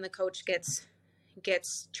coach, and then the coach gets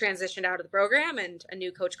transitioned out of the program, and a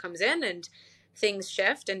new coach comes in, and things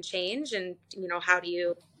shift and change. And how do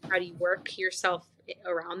you work yourself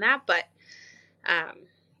around that? But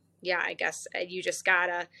yeah, I guess you just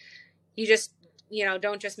don't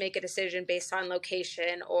just make a decision based on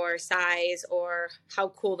location or size or how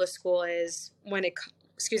cool the school is when it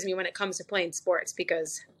comes to playing sports,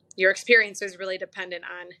 because your experience is really dependent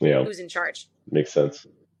on who's in charge. Makes sense.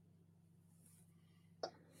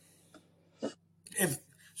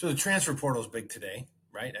 So the transfer portal is big today,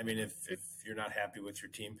 right? I mean, if you're not happy with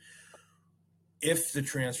your team, if the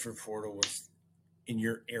transfer portal was in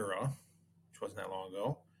your era, which wasn't that long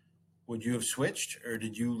ago, would you have switched, or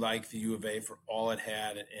did you like the U of A for all it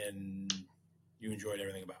had and you enjoyed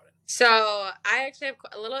everything about it? So I actually have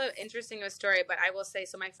a little interesting of a story, but I will say,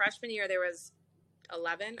 so my freshman year, there was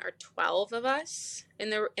 11 or 12 of us in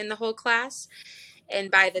the whole class.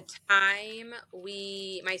 And by the time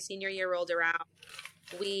my senior year rolled around,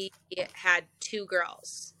 we had 2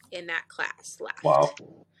 girls in that class left. Wow.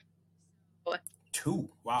 2.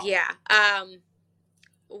 Wow. Yeah.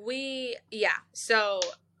 So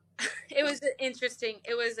it was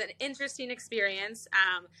an interesting experience.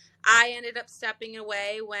 I ended up stepping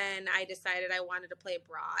away when I decided I wanted to play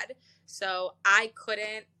abroad. So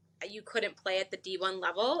you couldn't play at the D1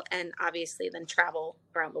 level and obviously then travel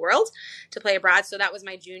around the world to play abroad. So that was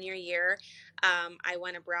my junior year. I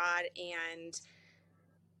went abroad, and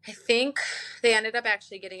I think they ended up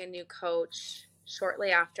actually getting a new coach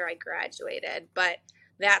shortly after I graduated. But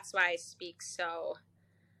that's why I speak so,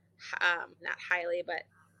 not highly, but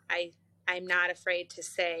I'm not afraid to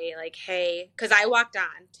say, like, hey, because I walked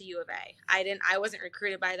on to U of A. I wasn't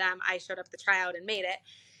recruited by them. I showed up the tryout and made it.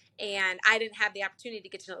 And I didn't have the opportunity to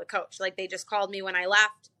get to know the coach. Like, they just called me when I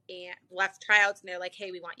left tryouts, and they're like,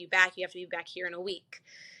 hey, we want you back. You have to be back here in a week.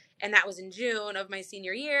 And that was in June of my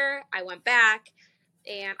senior year. I went back,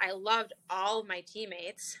 and I loved all of my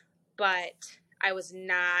teammates, but I was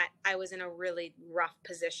in a really rough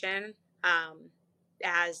position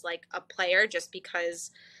as like a player, just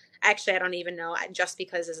because, actually, I don't even know, just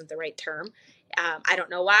because isn't the right term. I don't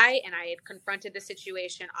know why. And I had confronted the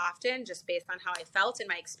situation often just based on how I felt in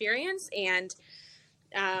my experience. And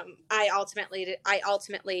I ultimately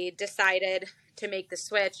decided to make the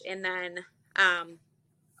switch. And then,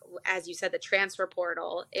 as you said, the transfer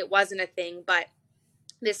portal, it wasn't a thing, but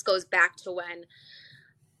this goes back to when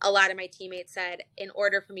a lot of my teammates said, in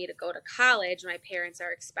order for me to go to college, my parents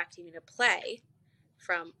are expecting me to play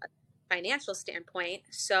from a financial standpoint.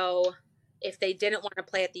 So if they didn't want to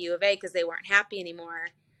play at the U of A because they weren't happy anymore,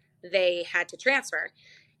 they had to transfer.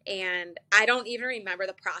 And I don't even remember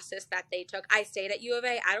the process that they took. I stayed at U of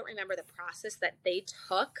A. I don't remember the process that they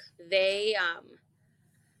took.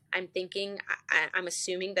 I'm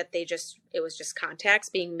assuming that it was just contacts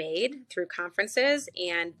being made through conferences,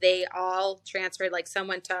 and they all transferred. Like, some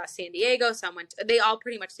went to San Diego, they all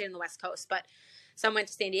pretty much stayed on the West Coast, but some went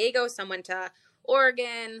to San Diego, some went to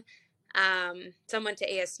Oregon, some went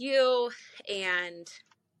to ASU, and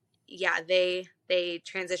yeah, they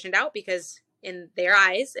transitioned out because in their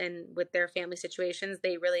eyes and with their family situations,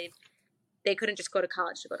 they couldn't just go to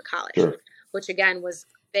college, Sure. which again was a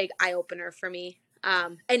big eye opener for me.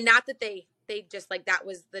 And not that they just, like, that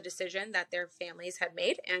was the decision that their families had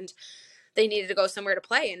made. And they needed to go somewhere to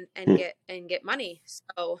play and get money.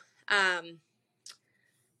 So,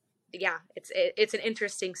 yeah, it's an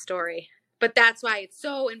interesting story, but that's why it's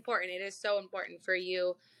so important. It is so important for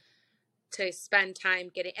you to spend time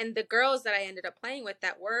getting, and the girls that I ended up playing with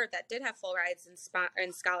that did have full rides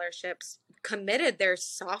and scholarships committed their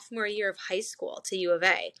sophomore year of high school to U of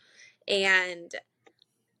A. And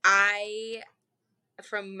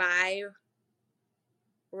from my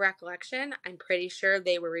recollection, I'm pretty sure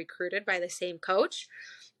they were recruited by the same coach,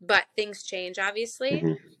 but things change obviously.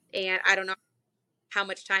 Mm-hmm. And I don't know how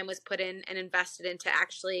much time was put in and invested into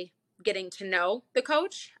actually getting to know the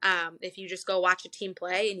coach. If you just go watch a team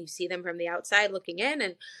play and you see them from the outside looking in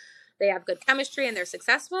and they have good chemistry and they're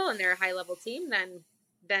successful and they're a high level team, then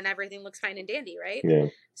everything looks fine and dandy, right? Yeah.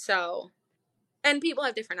 So, and people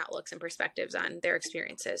have different outlooks and perspectives on their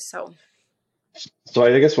experiences. So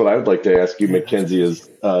I guess what I would like to ask you, Mackenzie, is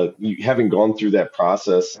having gone through that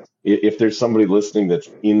process, if there's somebody listening that's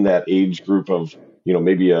in that age group of,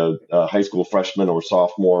 maybe a high school freshman or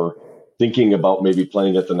sophomore thinking about maybe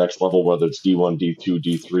playing at the next level, whether it's D1, D2,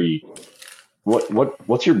 D3,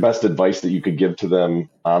 what's your best advice that you could give to them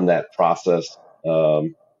on that process,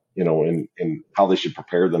 and how they should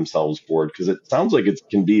prepare themselves for it? Because it sounds like it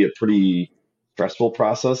can be a pretty stressful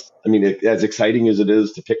process. I mean, as exciting as it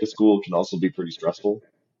is to pick a school, it can also be pretty stressful.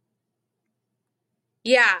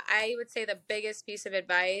 Yeah, I would say the biggest piece of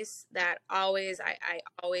advice that I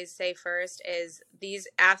always say first is these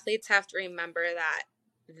athletes have to remember that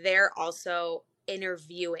they're also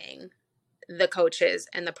interviewing the coaches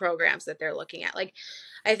and the programs that they're looking at. Like,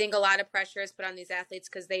 I think a lot of pressure is put on these athletes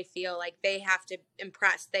because they feel like they have to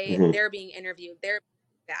impress. They're being interviewed. They're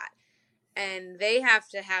that. And they have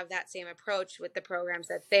to have that same approach with the programs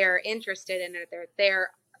that they're interested in,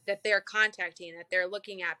 that they're contacting, that they're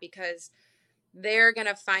looking at, because they're going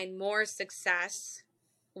to find more success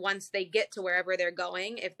once they get to wherever they're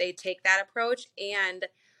going if they take that approach. And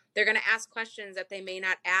they're going to ask questions that they may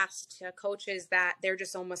not ask to coaches that they're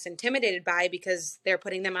just almost intimidated by because they're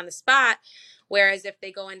putting them on the spot. Whereas if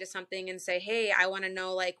they go into something and say, hey, I want to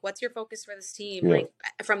know, like, what's your focus for this team? Yeah. Like,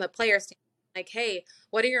 from the players' standpoint, like, hey,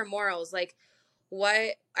 what are your morals? Like,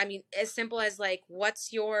 as simple as, like,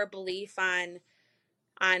 what's your belief on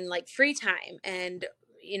like free time? And,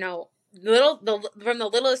 from the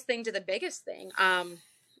littlest thing to the biggest thing.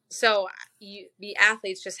 So the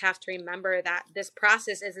athletes just have to remember that this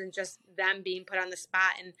process isn't just them being put on the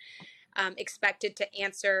spot and expected to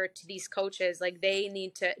answer to these coaches. Like, they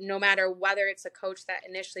need to, no matter whether it's a coach that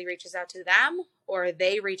initially reaches out to them or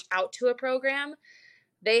they reach out to a program,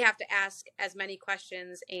 they have to ask as many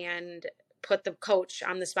questions and put the coach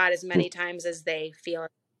on the spot as many times as they feel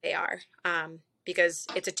they are, because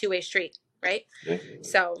it's a two-way street, right? Yeah.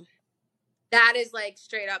 So that is, like,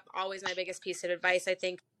 straight up always my biggest piece of advice. I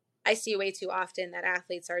think I see way too often that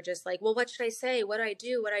athletes are just like, well, what should I say? What do I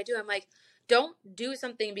do? I'm like, don't do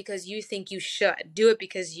something because you think you should. Do it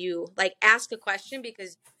because you, like, ask a question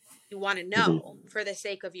because you want to know for the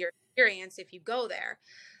sake of your experience if you go there.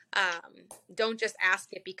 Don't just ask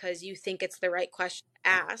it because you think it's the right question to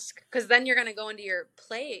ask, because then you're going to go into your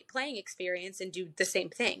playing experience and do the same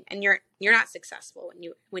thing, and you're not successful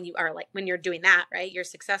when you're doing that, right? You're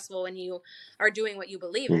successful when you are doing what you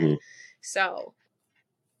believe in. So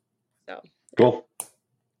Cool.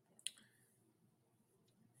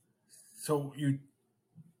 So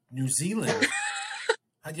New Zealand.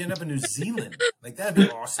 How'd you end up in New Zealand? Like, that'd be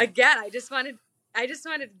awesome. Again, I just wanted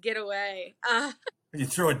to get away. You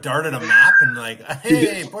throw a dart at a map and, like,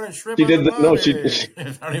 hey, put a shrimp on the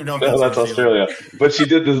body. I don't even know if that's Australia. But she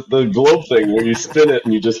did the globe thing where you spin it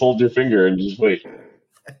and you just hold your finger and just wait.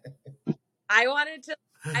 I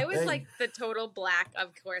was like the total black,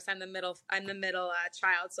 of course. I'm the middle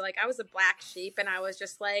child. So, like, I was a black sheep, and I was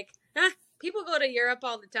just like, people go to Europe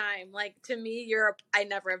all the time. Like, to me, Europe, I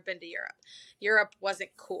never have been to Europe. Europe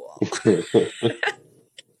wasn't cool. Even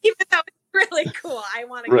though it's really cool, I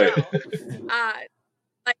want to go.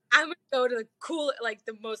 Like, I'm going to go to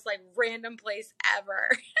the most, like, random place ever.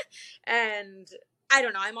 And I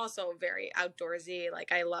don't know. I'm also very outdoorsy.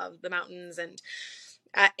 Like, I love the mountains, and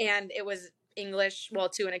it was English. Well,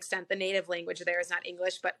 to an extent, the native language there is not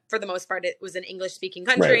English, but for the most part, it was an English speaking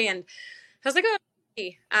country. Right. And I was like,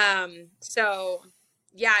 so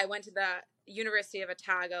yeah, I went to the University of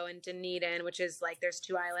Otago in Dunedin, which is, like, there's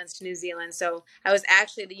 2 islands to New Zealand. So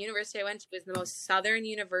the university I went to was the most southern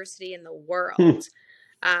university in the world.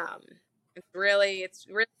 It's really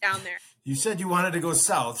down there. You said you wanted to go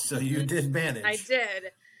south, so you did manage. I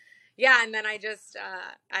did. Yeah, and then I just,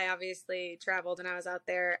 I obviously traveled, and I was out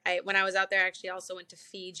there. When I was out there, I actually also went to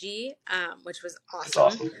Fiji, which was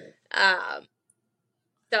awesome.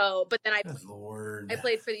 So, but then Good Lord. I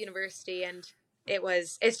played for the university, and it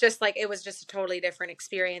was just a totally different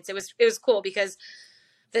experience. It was cool because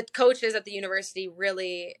the coaches at the university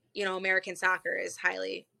really, American soccer is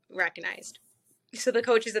highly recognized. So the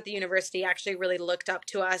coaches at the university actually really looked up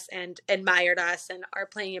to us and admired us and our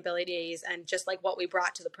playing abilities and just like what we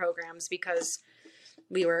brought to the programs because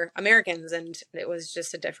we were Americans, and it was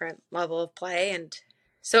just a different level of play. And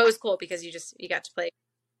so it was cool because you got to play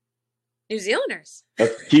New Zealanders.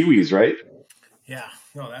 That's Kiwis, right? Yeah.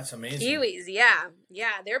 No, that's amazing. Kiwis, yeah.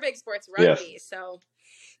 They're big sports rugby. Yes. So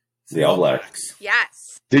The All Blacks.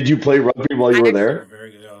 yes. Did you play rugby while you were there?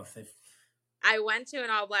 Very good. I went to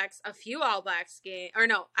a few All Blacks game, or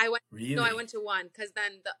no, I went to one, because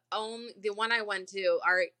then the one I went to,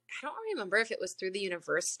 I don't remember if it was through the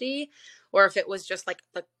university or if it was just like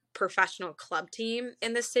the professional club team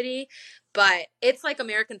in the city, but it's like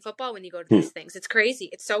American football when you go to these things. It's crazy.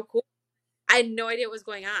 It's so cool. I had no idea what was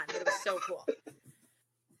going on, but it was so cool.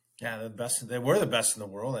 Yeah, the best. They were the best in the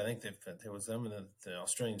world. I think it was them and the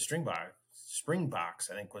Australian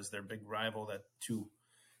Springboks. I think was their big rival. That two.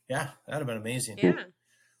 Yeah, that'd have been amazing.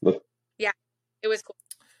 Yeah, it was cool.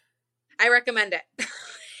 I recommend it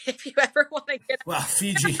if you ever want to get. Well,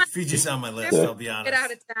 Fiji's on my list. I'll be honest. Get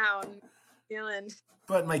out of town, New Zealand.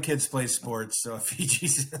 But my kids play sports, so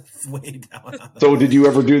Fiji's way down. So, did you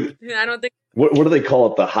ever do? I don't think. What do they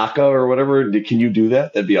call it? The haka or whatever? Can you do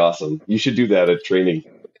that? That'd be awesome. You should do that at training.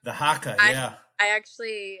 The haka, yeah.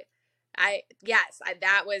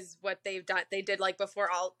 That was what they've done. They did like before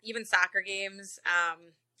even soccer games.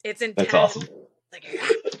 It's intense. That's awesome.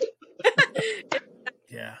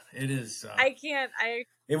 Yeah, it is.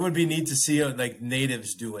 It would be neat to see like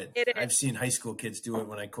natives do it. I've seen high school kids do it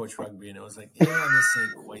when I coach rugby, and it was like, this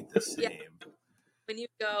ain't quite the same. Yeah. When you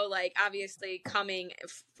go, like, obviously coming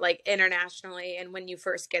like internationally, and when you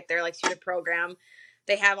first get there, like through the program,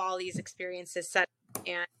 they have all these experiences set,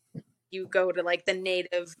 and you go to like the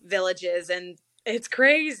native villages, and it's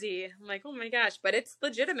crazy. I'm like, oh my gosh, but it's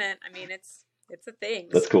legitimate. I mean, it's a thing.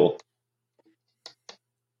 That's cool.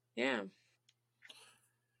 Yeah.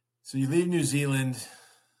 So you leave New Zealand.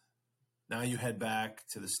 Now you head back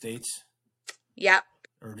to the States? Yep.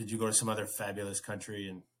 Or did you go to some other fabulous country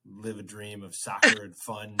and live a dream of soccer and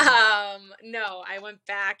fun? No, I went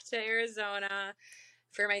back to Arizona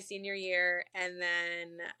for my senior year, and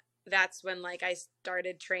then that's when like I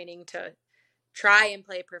started training to try and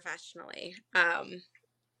play professionally.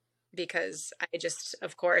 Because I just,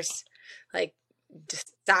 of course, like,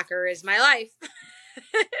 just soccer is my life.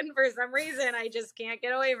 And for some reason, I just can't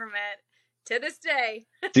get away from it to this day.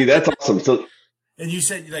 See, that's awesome. So, and you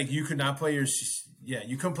said like you could not play you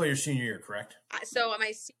couldn't play your senior year, correct? So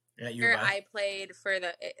my senior year, I played for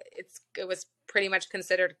it was pretty much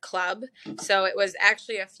considered club. So it was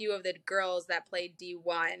actually a few of the girls that played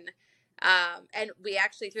D1. And we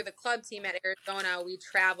actually, through the club team at Arizona, we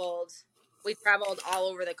traveled all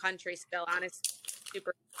over the country still, honestly.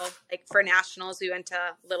 Super cool. Like for nationals, we went to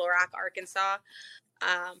Little Rock, Arkansas.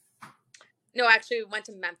 No, actually we went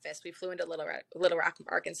to Memphis. We flew into Little Rock,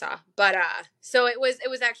 Arkansas. But so it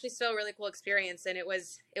was actually still a really cool experience, and it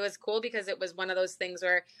was cool because it was one of those things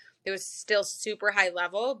where it was still super high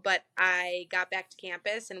level, but I got back to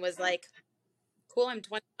campus and was like, cool, I'm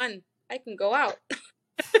 21. I can go out.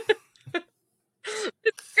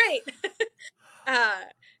 It's great.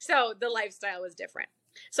 So the lifestyle was different.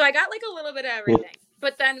 So I got like a little bit of everything,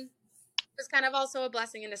 but then it was kind of also a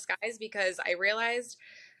blessing in disguise because I realized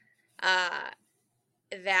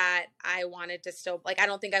that I wanted to still, like, I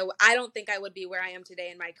don't think I would be where I am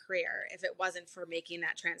today in my career if it wasn't for making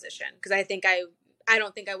that transition. Because I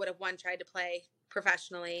don't think I would have, one, tried to play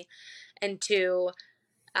professionally, and two,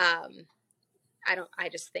 I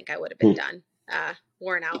just think I would have been done,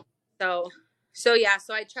 worn out. So yeah,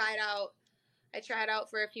 so I tried out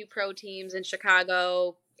for a few pro teams in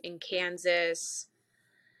Chicago, in Kansas,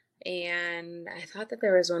 and I thought that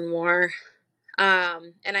there was one more.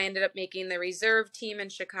 And I ended up making the reserve team in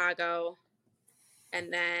Chicago.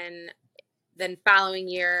 And then following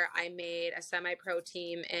year, I made a semi-pro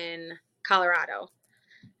team in Colorado.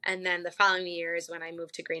 And then the following year is when I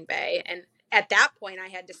moved to Green Bay. And at that point, I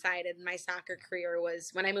had decided my soccer career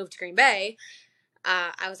was, when I moved to Green Bay,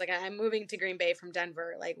 I was like, I'm moving to Green Bay from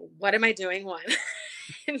Denver. Like, what am I doing? One.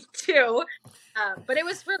 And two, but it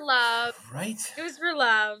was for love. Right. It was for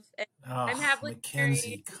love. I'm happily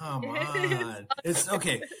Mackenzie, come on. It's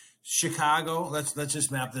okay. Chicago. Let's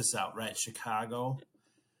just map this out. Right. Chicago,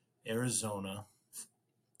 Arizona,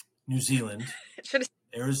 New Zealand,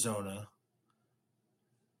 Arizona,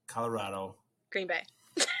 Colorado, Green Bay,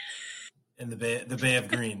 and the Bay of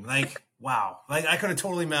Green. Like, wow. Like I could have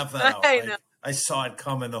totally mapped that out. I know. I saw it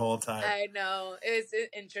coming the whole time. I know it was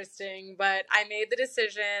interesting, but I made the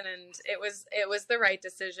decision, and it was the right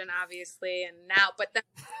decision, obviously. And now, but then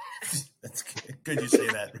That's good you say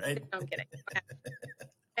that, right? I'm kidding.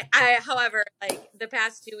 However, like the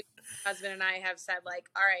past 2 weeks, my husband and I have said, like,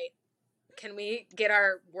 all right, can we get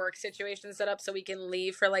our work situation set up so we can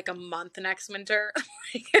leave for like a month next winter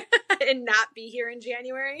and not be here in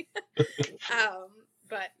January?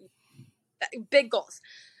 But big goals.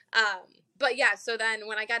 But yeah, so then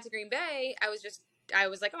when I got to Green Bay, I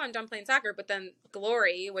was like, oh, I'm done playing soccer. But then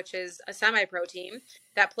Glory, which is a semi-pro team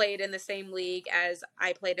that played in the same league as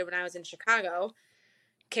I played when I was in Chicago,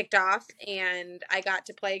 kicked off, and I got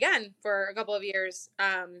to play again for a couple of years.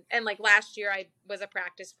 And like last year I was a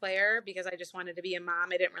practice player because I just wanted to be a mom.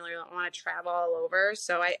 I didn't really want to travel all over.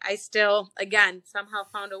 So I still, again, somehow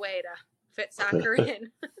found a way to fit soccer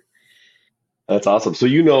in. That's awesome. So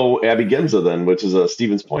you know Abby Genza then, which is a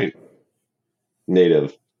Stevens Point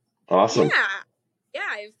native. Awesome. Yeah,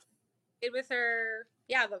 I've played with her.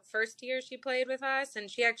 Yeah, the first year she played with us, and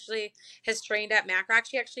she actually has trained at MacRock.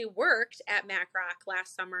 She actually worked at MacRock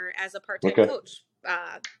last summer as a part-time Okay. coach.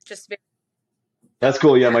 That's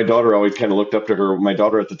cool. Yeah, my daughter always kind of looked up to her. My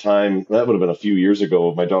daughter at the time, that would have been a few years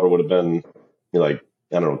ago. My daughter would have been like,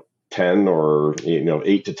 I don't know, 10 or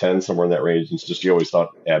 8 to 10, somewhere in that range. And it's just she always thought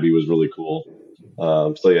Abby was really cool.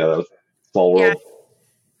 So yeah, that was small world. Yeah,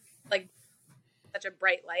 like such a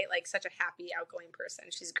bright light, like such a happy, outgoing person.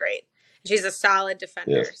 She's great. She's a solid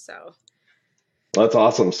defender. Yes. So That's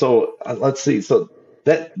awesome. So let's see. So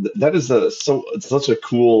that is it's such a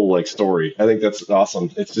cool like story. I think that's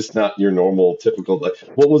awesome. It's just not your normal typical. Like,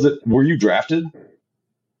 what was it? Were you drafted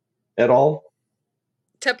at all?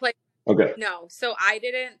 to play, Okay. no. So I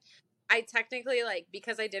didn't. I technically, like,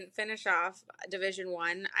 because I didn't finish off Division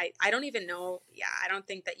One, I don't even know. Yeah, I don't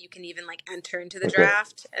think that you can even like enter into the Okay.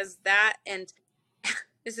 draft as that. And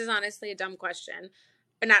this is honestly a dumb question,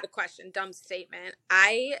 or not a question, dumb statement.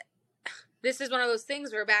 This is one of those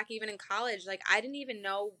things where back even in college, like I didn't even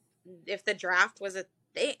know if the draft was a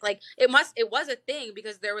thing. Like it was a thing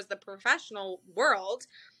because there was the professional world,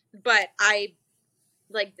 but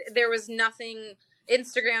there was nothing.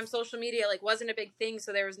 Instagram, social media, like wasn't a big thing,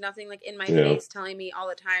 so there was nothing like in my Yeah. face telling me all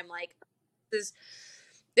the time like this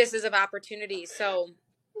is of opportunity. So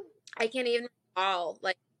I can't even recall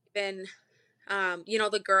like even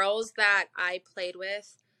the girls that I played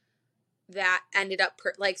with that ended up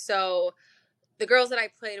so the girls that I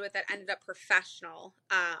played with that ended up professional,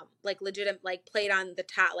 like legitimate, like played on the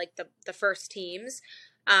top, like the first teams.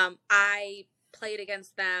 I played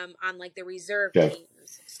against them on like the reserve Okay.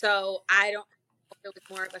 teams, so I don't. It was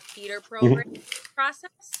more of a feeder program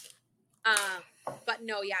process. But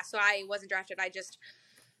no, yeah. So I wasn't drafted.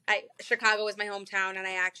 Chicago was my hometown, and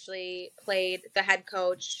I actually played the head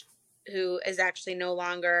coach, who is actually no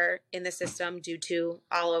longer in the system due to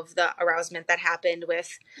all of the arousement that happened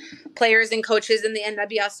with players and coaches in the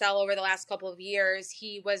NWSL over the last couple of years.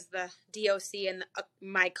 He was the DOC and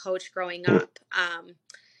my coach growing up.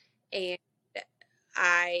 And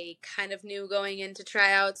I kind of knew going into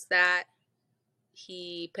tryouts that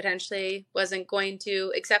he potentially wasn't going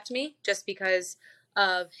to accept me just because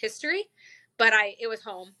of history, but it was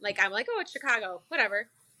home. Like, I'm like, oh, it's Chicago, whatever.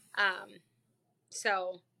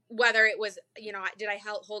 So whether it was, did I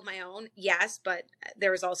hold my own? Yes. But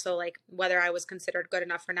there was also like whether I was considered good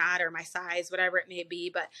enough or not, or my size, whatever it may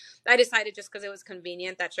be. But I decided just because it was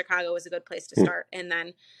convenient that Chicago was a good place to start. And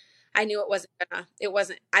then I knew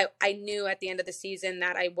I knew at the end of the season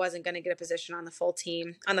that I wasn't going to get a position on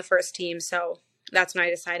the first team. So that's when I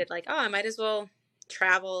decided like, oh, I might as well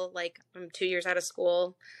travel. Like I'm 2 years out of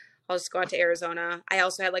school. I'll just go out to Arizona. I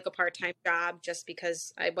also had like a part-time job just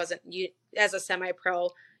because as a semi-pro,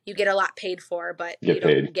 you get a lot paid for, but you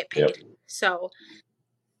don't get paid. Yep. So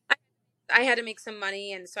I had to make some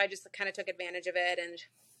money. And so I just kind of took advantage of it. And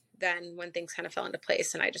then when things kind of fell into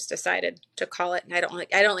place and I just decided to call it, and I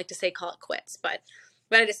don't like to say call it quits, but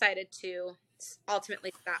I decided to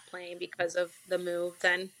ultimately stop playing because of the move,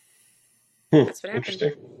 then that's what happened.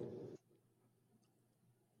 Interesting.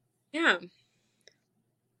 Yeah. I'm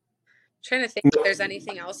trying to think if there's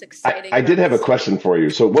anything else exciting. I did have a question for you.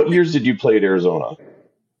 So what years did you play at Arizona?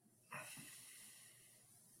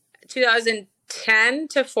 2010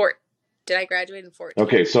 to 14. Did I graduate in 14?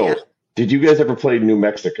 Okay, so did you guys ever play New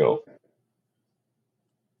Mexico?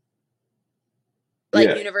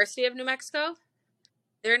 Like University of New Mexico?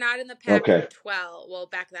 They're not in the Pac-12. Well,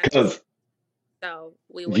 back then. So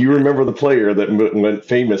do you remember the player that went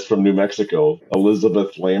famous from New Mexico,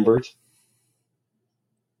 Elizabeth Lambert?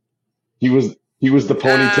 He was the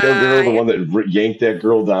ponytail girl, the one that yanked that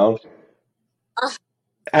girl down.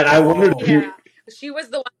 And I wondered if you, Yeah, she was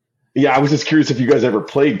the one. yeah, I was just curious if you guys ever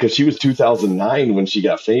played because she was 2009 when she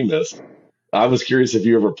got famous. I was curious if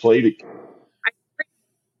you ever played it. I,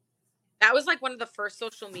 that was like one of the first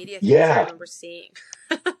social media things I Yeah. remember seeing.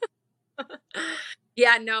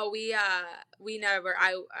 Yeah, no, we never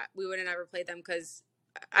we would have never played them because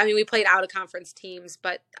I mean we played out of conference teams,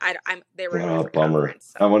 but they were in a Oh, different bummer.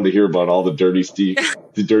 conference. I So wanted to hear about all the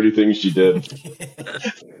the dirty things she did.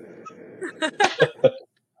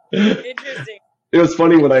 interesting. It was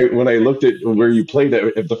funny when I looked at where you played.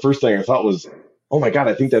 The first thing I thought was, "Oh my God,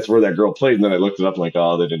 I think that's where that girl played." And then I looked it up, like,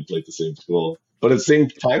 "Oh, they didn't play at the same school, but at the same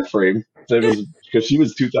time frame." It was because she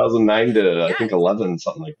was 2009 to I think Yes. 11,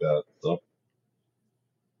 something like that. So Oh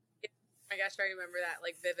my gosh, I remember that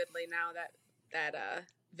like vividly now that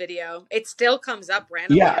video. It still comes up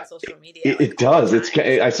randomly yeah, on social media like it all the does.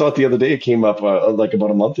 time. I saw it the other day. It came up like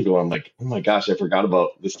about a month ago. I'm like, "Oh my gosh, I forgot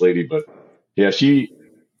about this lady." But yeah,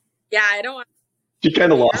 Yeah, I don't want she to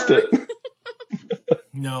kind of be lost her. it.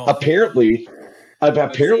 No. Apparently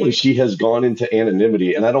she has gone into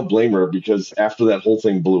anonymity, and I don't blame her because after that whole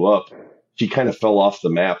thing blew up, she kind of fell off the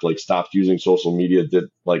map, like stopped using social media, did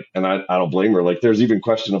like, and I don't blame her. Like there's even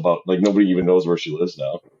question about like nobody even knows where she lives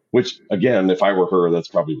now, which again, if I were her, that's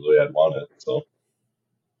probably the way I'd want it. So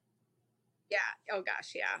Yeah. Oh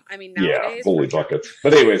gosh, yeah. I mean yeah, nowadays for holy sure. buckets.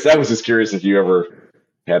 But anyways, I was just curious if you ever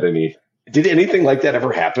had did anything like that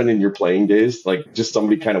ever happen in your playing days? Like just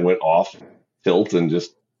somebody kind of went off tilt and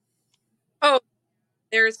just, Oh,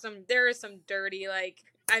 there is some dirty like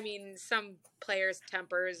I mean some players'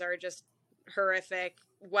 tempers are just horrific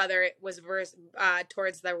whether it was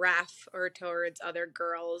towards the ref or towards other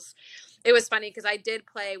girls. It was funny because I did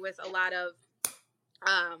play with a lot of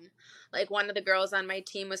like one of the girls on my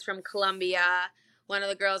team was from Colombia. One of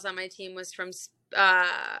the girls on my team was from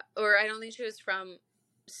or I don't think she was from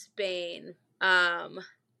Spain.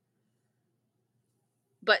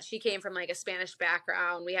 But she came from like a Spanish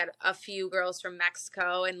background. We had a few girls from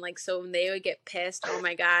Mexico, and like so when they would get pissed, oh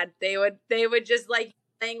my god, they would just like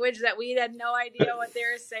language that we had no idea what they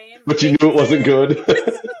were saying. but you knew it wasn't good.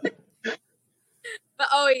 But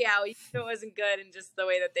oh yeah, we knew it wasn't good, and just the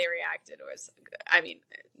way that they reacted was, I mean,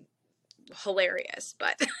 hilarious,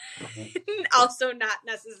 but also not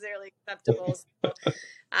necessarily acceptable.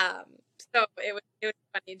 So it was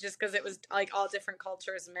funny just because it was like all different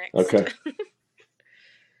cultures mixed. Okay.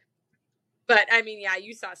 But I mean, yeah,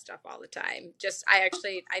 you saw stuff all the time. Just I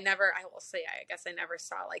will say I guess I never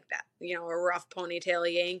saw like that, you know, a rough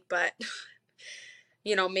ponytail yank, but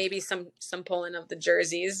you know, maybe some pulling of the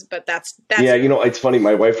jerseys, but that's Yeah, it's funny.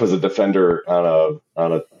 My wife was a defender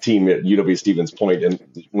on a team at UW Stevens Point, and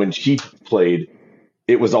when she played,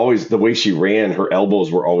 it was always the way she ran. Her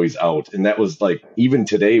elbows were always out, and that was like even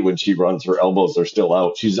today when she runs, her elbows are still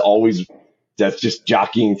out. That's just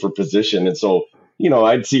jockeying for position, and so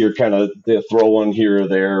I'd see her kind of throw one here or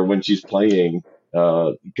there when she's playing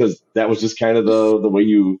because that was just kind of the way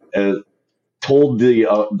you told the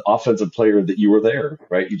offensive player that you were there,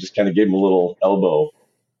 right? You just kind of gave him a little elbow.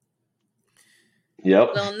 Yep.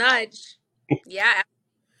 little nudge. Yeah.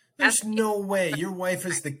 There's no way. Your wife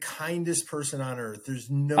is the kindest person on earth.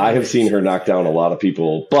 There's no I way have seen her knock down a lot of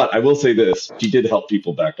people, but I will say this: she did help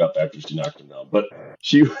people back up after she knocked them down. But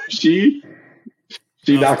she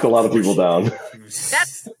knocked a lot of people down.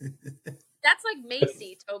 That's like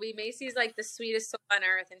Macy, Toby. Macy's like the sweetest soul on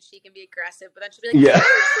earth, and she can be aggressive, but then she'll be like, Yeah.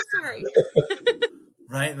 "Oh, I'm so sorry."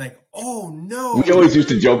 Right? Like, oh no. We always used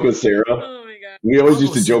to joke with Sarah. Oh my god. We always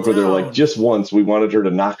used to joke with her, down. like just once we wanted her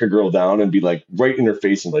to knock a girl down and be like right in her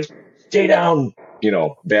face and like, "Stay down,"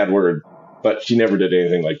 bad word. But she never did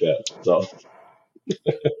anything like that. So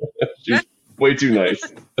she's way too nice.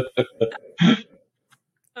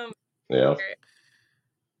 Yeah.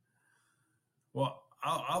 Well,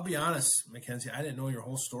 I'll be honest, Mackenzie. I didn't know your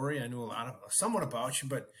whole story. I knew somewhat about you,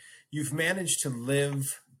 but you've managed to live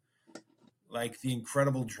like the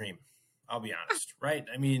incredible dream. I'll be honest, right?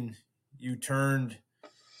 I mean, you turned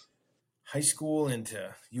high school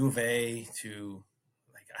into U of A to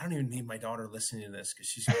like, I don't even need my daughter listening to this because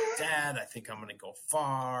she's like, Dad, I think I'm going to go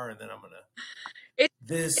far, and then I'm going to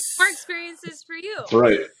It's more experiences for you. That's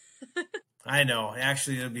right. I know.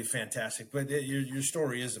 Actually, it'll be fantastic. But your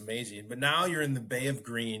story is amazing. But now you're in the Bay of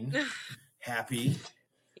Green, happy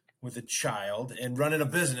with a child and running a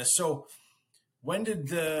business. So when did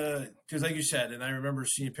because like you said, and I remember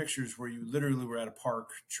seeing pictures where you literally were at a park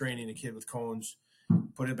training a kid with cones,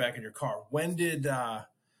 put it back in your car. When did the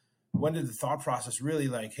thought process really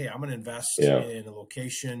like, hey, I'm going to invest in a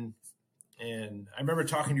location? And I remember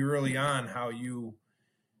talking to you early on how you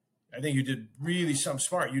I think you did really something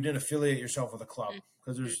smart. You didn't affiliate yourself with a club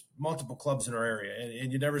because there's multiple clubs in our area,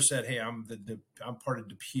 and you never said, "Hey, I'm part of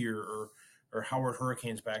De Pere or Howard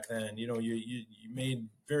Hurricanes back then." You made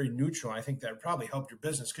very neutral. I think that probably helped your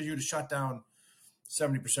business because you'd have shut down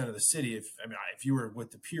 70% of the city. If you were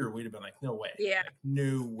with De Pere, we'd have been like, "No way, Yeah, like,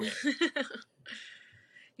 no way."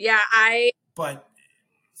 yeah. But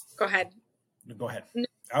Go ahead. Go ahead.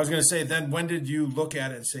 I was going to say, then when did you look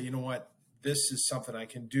at it and say, you know what, this is something I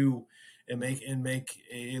can do and make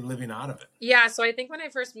a living out of it? Yeah. So I think when I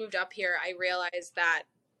first moved up here, I realized that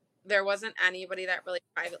there wasn't anybody that really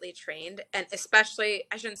privately trained, and especially,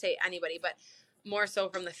 I shouldn't say anybody, but more so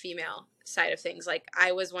from the female side of things. Like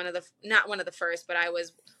I was not one of the first, but I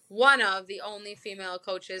was one of the only female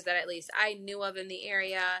coaches that at least I knew of in the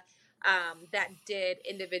area that did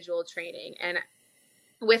individual training. And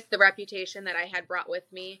with the reputation that I had brought with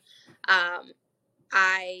me,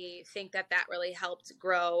 I think that really helped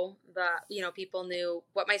grow people knew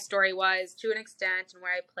what my story was to an extent and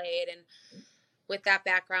where I played. And with that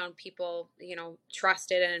background, people,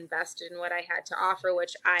 trusted and invested in what I had to offer,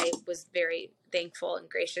 which I was very thankful and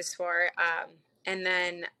gracious for. And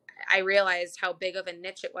then I realized how big of a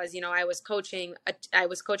niche it was. I was coaching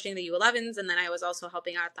the U11s, and then I was also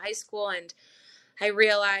helping out at the high school. And I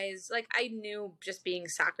realized, like, I knew just being a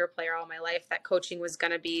soccer player all my life that coaching was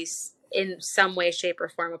going to be in some way, shape, or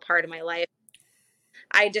form a part of my life.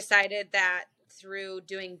 I decided that through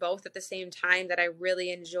doing both at the same time that I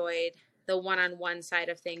really enjoyed the one-on-one side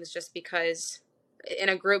of things, just because in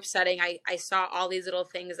a group setting, I saw all these little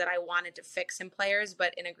things that I wanted to fix in players,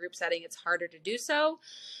 but in a group setting, it's harder to do so.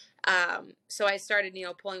 So I started,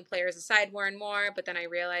 pulling players aside more and more, but then I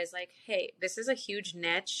realized, like, hey, this is a huge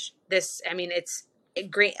niche. It's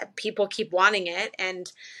great. People keep wanting it,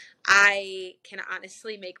 and I can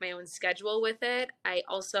honestly make my own schedule with it. I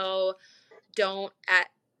also don't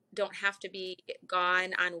have to be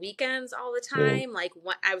gone on weekends all the time. Like,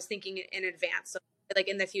 what I was thinking in advance. So, like,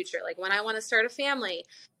 in the future, like when I want to start a family,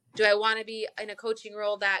 do I want to be in a coaching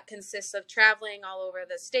role that consists of traveling all over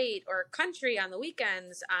the state or country on the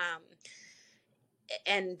weekends?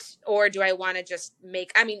 Or do I want to just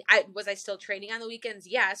was I still training on the weekends?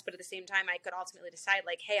 Yes. But at the same time, I could ultimately decide,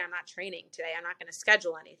 like, hey, I'm not training today. I'm not going to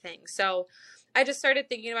schedule anything. So I just started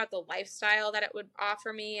thinking about the lifestyle that it would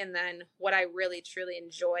offer me, and then what I really, truly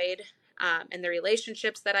enjoyed, and the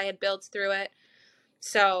relationships that I had built through it.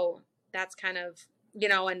 So that's kind of,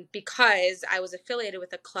 and because I was affiliated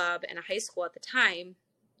with a club and a high school at the time,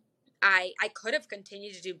 I could have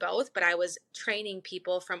continued to do both, but I was training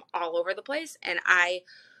people from all over the place. And I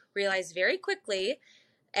realized very quickly,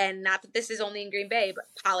 and not that this is only in Green Bay, but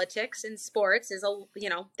politics in sports is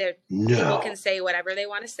people can say whatever they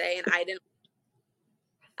want to say. And I didn't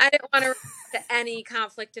want to run into any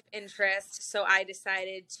conflict of interest. So I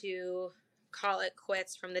decided to call it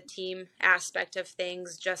quits from the team aspect of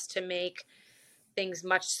things, just to make things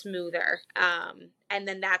much smoother. And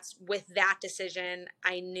then with that decision,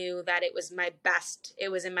 I knew that it was in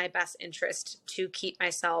my best interest to keep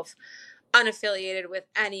myself unaffiliated with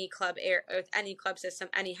any club with any club system,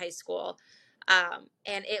 any high school.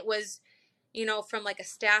 And it was, from like a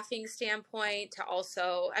staffing standpoint to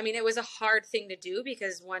also, it was a hard thing to do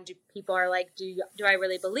because one, people are like, do I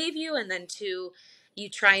really believe you? And then two, you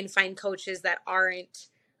try and find coaches that aren't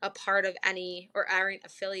a part of any or aren't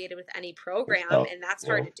affiliated with any program, and that's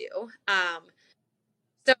hard to do.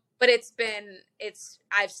 But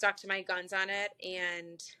I've stuck to my guns on it,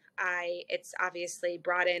 and it's obviously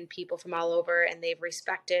brought in people from all over, and they've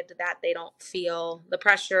respected that they don't feel the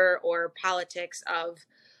pressure or politics of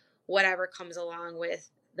whatever comes along with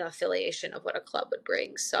the affiliation of what a club would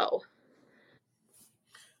bring. So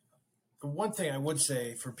the one thing I would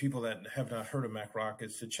say for people that have not heard of Mac Rock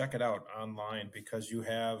is to check it out online, because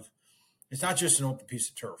it's not just an open piece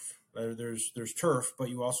of turf. There's turf, but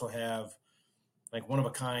you also have like one of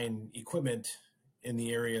a kind equipment in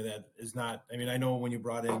the area that is not. I know when you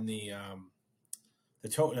brought in not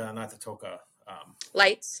the Toka,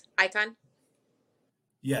 lights icon.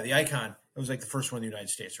 Yeah, the icon. It was like the first one in the United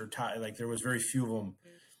States, or like there was very few of them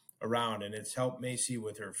around, and it's helped Macy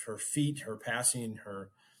with her feet, her passing,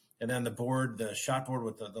 and then the shot board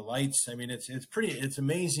with the lights. It's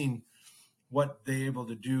amazing what they're able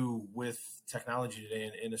to do with technology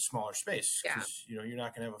today in a smaller space. Because you're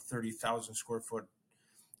not going to have a 30,000 square foot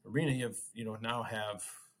arena. You now have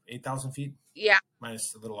 8,000 feet. Yeah,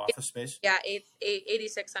 minus a little office space. Yeah,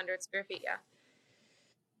 8,600 square feet. Yeah.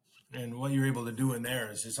 And what you're able to do in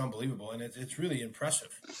there is unbelievable, and it's really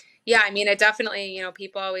impressive. Yeah, it definitely.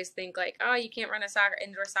 People always think like, oh, you can't run a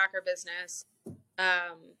indoor soccer business.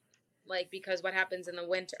 like, because what happens in the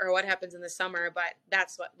winter or what happens in the summer, but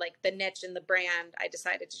that's what, like, the niche and the brand, I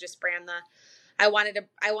decided to just brand I wanted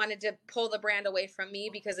to pull the brand away from me,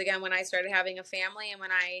 because again, when I started having a family and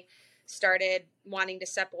when I started wanting to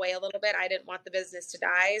step away a little bit, I didn't want the business to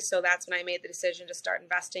die. So that's when I made the decision to start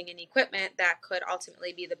investing in equipment that could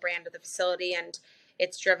ultimately be the brand of the facility. And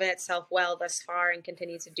it's driven itself well thus far and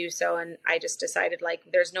continues to do so. And I just decided, like,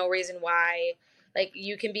 there's no reason why, like,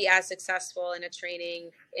 you can be as successful in a training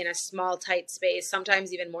in a small, tight space,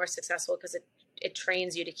 sometimes even more successful, because it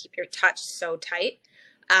trains you to keep your touch so tight.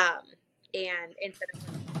 And instead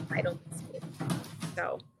of idle space.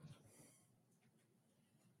 So.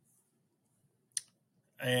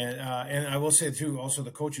 And I will say too, also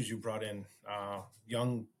the coaches you brought in,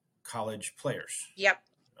 young college players. Yep.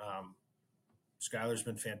 Skylar's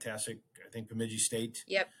been fantastic. I think Bemidji State.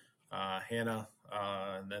 Yep. Hannah,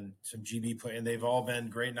 and then some GB play, and they've all been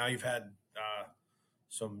great. Now you've had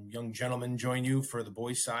some young gentlemen join you for the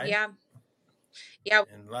boys side. Yeah. Yeah.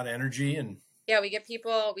 And a lot of energy. And yeah, we get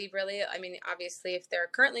people, I mean, obviously, if they're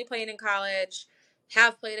currently playing in college,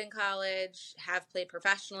 have played in college, have played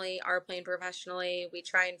professionally, are playing professionally, we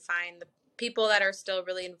try and find the people that are still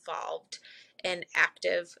really involved and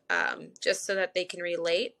active, just so that they can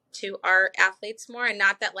relate to our athletes more. And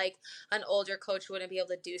not that, like, an older coach wouldn't be able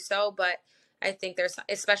to do so, but I think there's,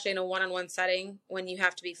 especially in a one-on-one setting, when you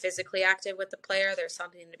have to be physically active with the player, there's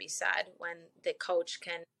something to be said when the coach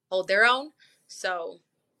can hold their own. So,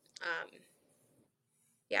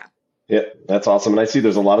 yeah. Yeah, that's awesome. And I see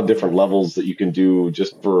there's a lot of different levels that you can do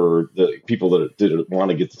just for the people that did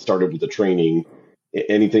want to get started with the training.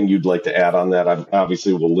 Anything you'd like to add on that?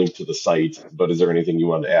 Obviously, we'll link to the site, but is there anything you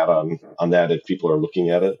want to add on that if people are looking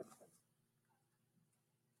at it?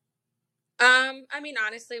 I mean,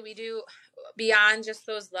 honestly, we do, beyond just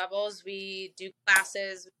those levels, we do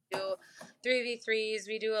classes, we do 3v3s,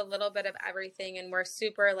 we do a little bit of everything. And we're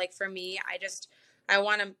super, like, for me, I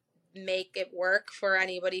want to make it work for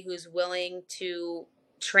anybody who's willing to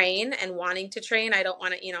train and wanting to train. I don't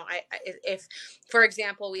want to, if, for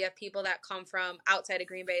example, we have people that come from outside of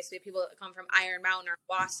Green Bay, so we have people that come from Iron Mountain or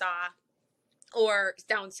Wausau or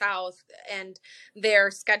down south, and their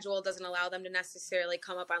schedule doesn't allow them to necessarily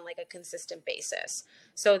come up on, like, a consistent basis.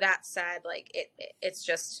 So that said, like, it's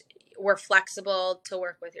just, we're flexible to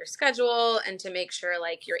work with your schedule and to make sure,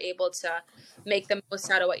 like, you're able to make the most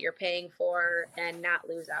out of what you're paying for and not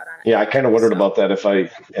lose out on it. Yeah, I kind of wondered about that if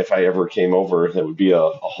I ever came over. That would be a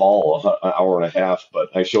haul, an hour and a half. But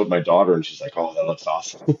I showed my daughter, and she's like, "Oh, that looks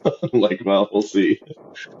awesome." I'm like, well, we'll see.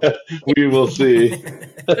 We will see.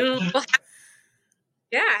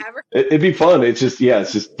 Yeah, It'd be fun. It's just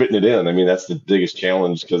fitting it in. I mean, that's the biggest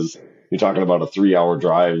challenge, because you're talking about a 3-hour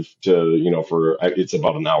drive to, it's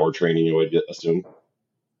about an hour training, you would assume.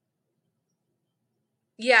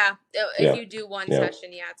 yeah. If you do one session,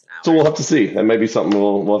 it's an hour. So we'll have to see. That might be something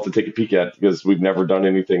we'll have to take a peek at, because we've never done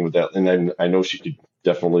anything with that. And then I know she could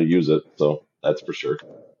definitely use it. So that's for sure.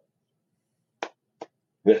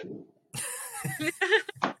 Yeah.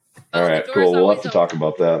 All right, cool. We'll have to talk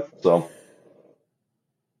about that. So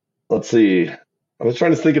let's see. I was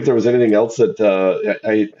trying to think if there was anything else that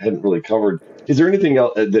I hadn't really covered. Is there anything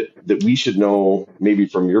else that we should know, maybe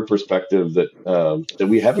from your perspective, that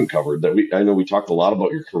we haven't covered? I know we talked a lot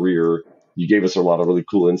about your career. You gave us a lot of really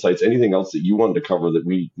cool insights. Anything else that you wanted to cover that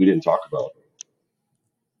we didn't talk about?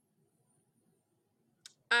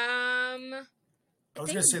 I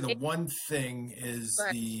was going to say the one thing is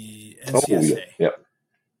the Oh, NCSA. yeah.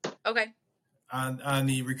 Okay. On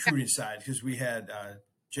the recruiting side, because we had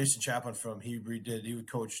Jason Chaplin he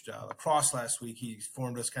coached lacrosse last week. He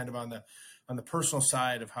informed us kind of on the personal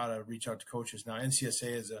side of how to reach out to coaches. Now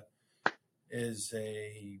NCSA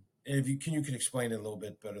can you explain it a little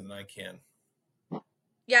bit better than I can.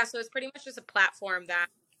 Yeah, so it's pretty much just a platform that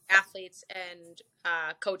athletes and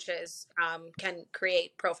coaches can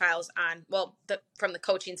create profiles on. Well, from the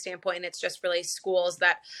coaching standpoint, it's just really schools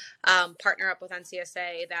that partner up with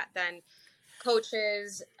NCSA that then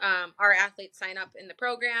coaches, our athletes sign up in the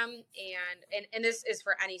program, and this is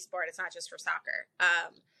for any sport. It's not just for soccer.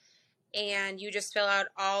 And you just fill out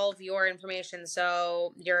all of your information.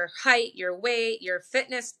 So your height, your weight, your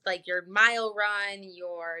fitness, like your mile run,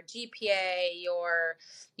 your GPA,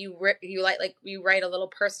 you write a little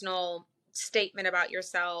personal statement about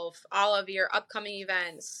yourself, all of your upcoming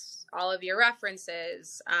events, all of your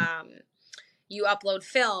references. You upload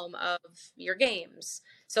film of your games.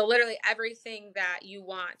 So literally everything that you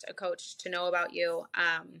want a coach to know about you.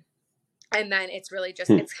 And then it's really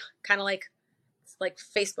just, it's kind of like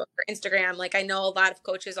Facebook or Instagram. Like, I know a lot of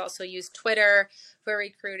coaches also use Twitter for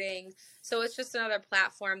recruiting. So it's just another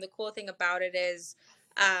platform. The cool thing about it is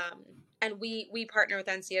And we partner with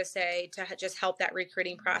NCSA to just help that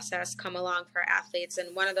recruiting process come along for athletes.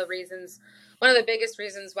 And one of the biggest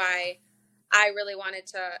reasons why I really wanted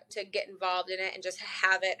to get involved in it and just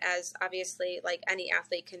have it as, obviously, like any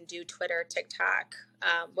athlete can do Twitter, TikTok,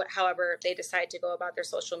 however they decide to go about their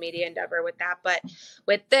social media endeavor with that. But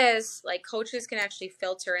with this, like, coaches can actually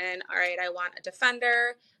filter in, all right, I want a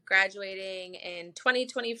defender graduating in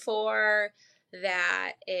 2024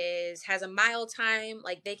 that has a mile time.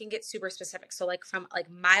 Like, they can get super specific. So like from like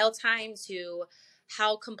mile time to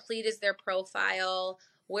how complete is their profile,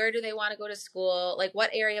 where do they want to go to school, like what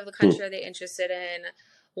area of the country are they interested in,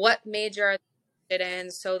 what major are they interested in.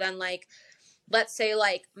 So then, like, let's say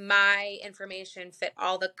like my information fit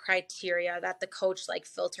all the criteria that the coach like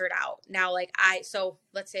filtered out. Now, like, so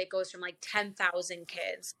let's say it goes from like 10,000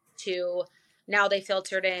 kids to now they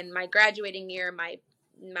filtered in my graduating year, my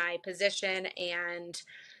position, and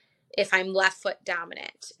if I'm left foot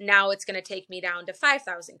dominant. Now it's going to take me down to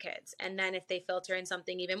 5,000 kids. And then if they filter in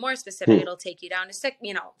something even more specific, it'll take you down to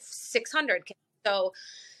 600 kids. So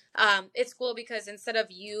it's cool because instead of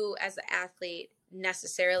you as an athlete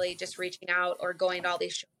necessarily just reaching out or going to all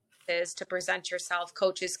these shows to present yourself,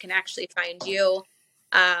 coaches can actually find you.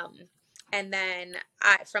 And then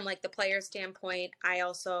from like the player standpoint, I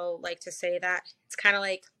also like to say that it's kind of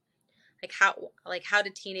like how do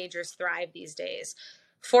teenagers thrive these days?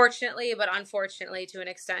 Fortunately, but unfortunately to an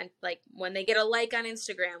extent, like when they get a like on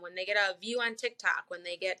Instagram, when they get a view on TikTok, when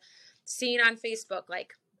they get seen on Facebook,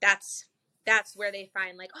 like that's where they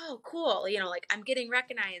find like, oh, cool, like I'm getting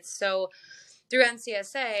recognized. So through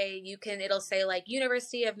NCSA, it'll say like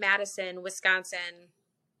University of Madison, Wisconsin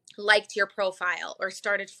liked your profile or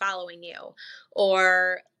started following you,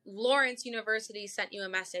 or Lawrence University sent you a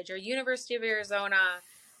message, or University of Arizona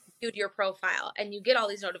viewed your profile, and you get all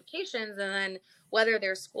these notifications. And then whether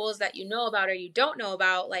there's schools that you know about or you don't know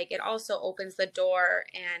about, like, it also opens the door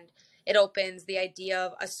and it opens the idea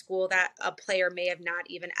of a school that a player may have not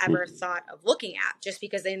even ever thought of looking at just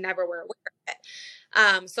because they never were aware of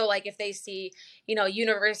it. So like if they see,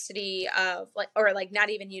 University of like, or like not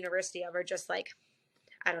even University of, or just like,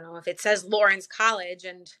 I don't know, if it says Lawrence College,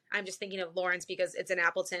 and I'm just thinking of Lawrence because it's in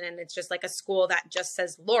Appleton and it's just like a school that just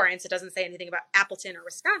says Lawrence. It doesn't say anything about Appleton or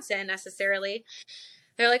Wisconsin necessarily.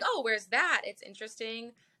 They're like, oh, where's that? It's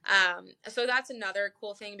interesting. So that's another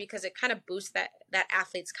cool thing because it kind of boosts that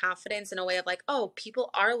athlete's confidence in a way of like, oh,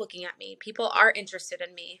 people are looking at me. People are interested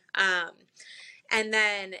in me. And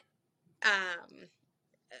then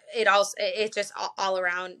it just all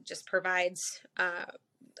around just provides a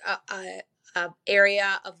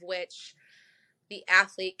area of which the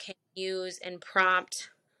athlete can use and prompt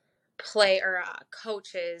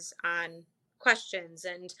coaches on questions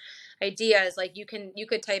and ideas. Like you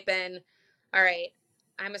could type in, all right,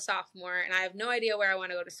 I'm a sophomore and I have no idea where I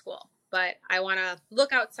want to go to school, but I want to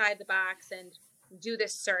look outside the box and do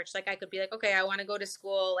this search. Like I could be like, okay, I want to go to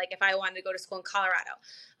school. Like if I wanted to go to school in Colorado,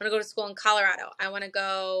 I want to go to school in Colorado. I want to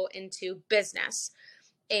go into business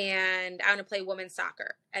and I want to play women's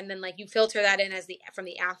soccer. And then like you filter that in from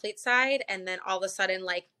the athlete side. And then all of a sudden,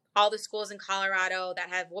 like all the schools in Colorado that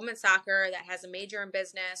have women's soccer, that has a major in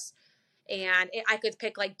business. And I could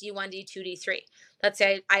pick like D1, D2, D3. Let's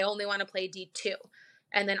say I only want to play D2.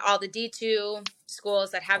 And then all the D2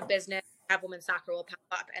 schools that have business, have women's soccer will pop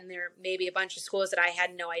up. And there may be a bunch of schools that I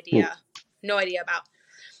had no idea about.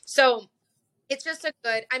 So it's just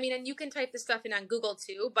and you can type this stuff in on Google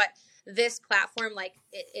too, but this platform, like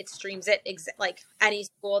it streams it like any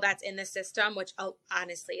school that's in the system, which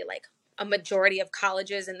honestly, like a majority of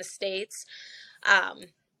colleges in the States,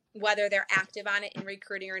 whether they're active on it in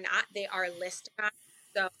recruiting or not, they are listed on it.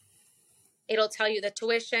 So it'll tell you the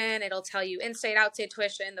tuition, it'll tell you in-state, out-state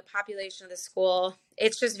tuition, the population of the school.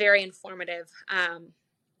 It's just very informative.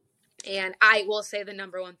 And I will say the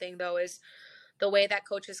number one thing though is the way that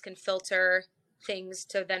coaches can filter things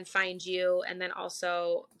to then find you, and then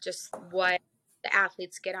also just what the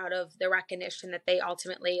athletes get out of the recognition that they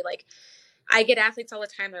ultimately like. I get athletes all the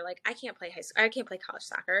time. They're like, I can't play college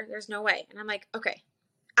soccer. There's no way. And I'm like, okay.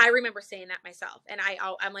 I remember saying that myself. And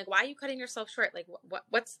I'm like, why are you cutting yourself short? Like,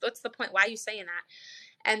 what's the point? Why are you saying that?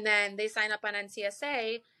 And then they sign up on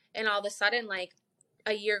NCSA, and all of a sudden, like,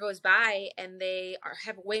 a year goes by and they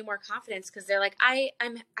have way more confidence because they're like,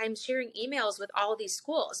 I'm sharing emails with all of these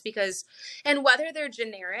schools and whether they're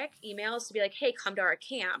generic emails to be like, hey, come to our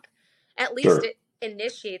camp, at least it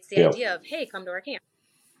initiates the idea of, hey, come to our camp.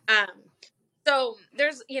 So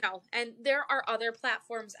there's, and there are other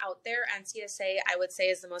platforms out there. NCSA, I would say,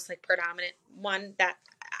 is the most like predominant one that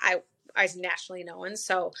is nationally known.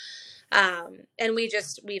 So, and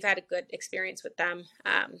we've had a good experience with them.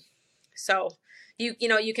 So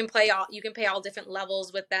you can pay all different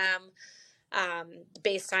levels with them,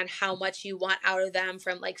 based on how much you want out of them,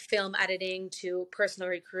 from like film editing to personal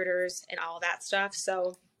recruiters and all that stuff.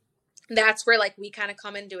 So that's where like we kind of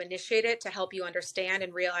come in to initiate it, to help you understand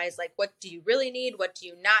and realize like, what do you really need? What do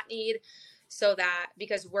you not need? So that,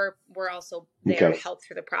 because we're also there to help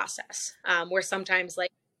through the process, where sometimes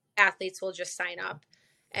like athletes will just sign up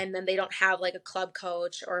and then they don't have like a club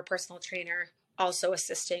coach or a personal trainer also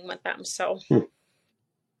assisting with them. So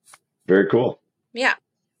very cool. Yeah.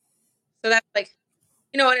 So that's like,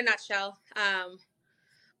 in a nutshell.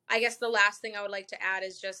 I guess the last thing I would like to add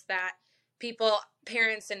is just that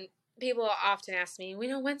parents and people often ask me,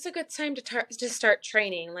 when's a good time to start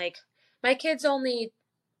training? Like, my kid's only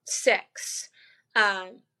 6.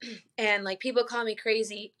 And like, people call me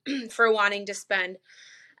crazy for wanting to spend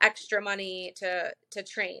extra money to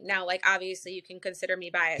train. Now, like, obviously you can consider me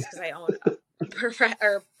biased because I own a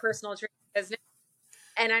personal training business.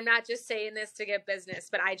 And I'm not just saying this to get business,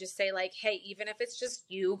 but I just say like, hey, even if it's just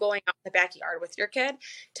you going out in the backyard with your kid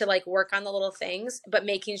to like work on the little things, but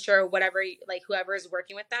making sure whoever is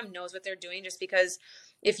working with them knows what they're doing. Just because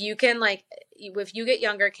if you get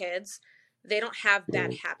younger kids, they don't have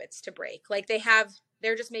bad habits to break. Like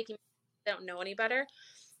they're just they don't know any better.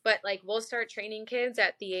 But like, we'll start training kids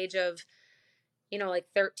at the age of, like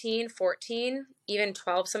 13, 14, even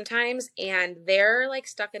 12 sometimes. And they're like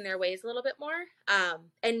stuck in their ways a little bit more.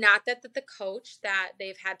 And not that the coach that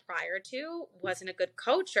they've had prior to wasn't a good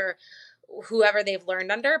coach or whoever they've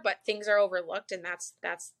learned under, but things are overlooked. And that's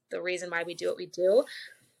the reason why we do what we do.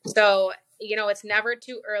 So, it's never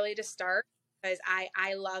too early to start, because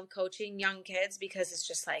I love coaching young kids, because it's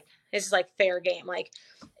just like fair game. Like,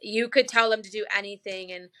 you could tell them to do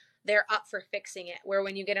anything and they're up for fixing it. Where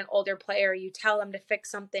when you get an older player, you tell them to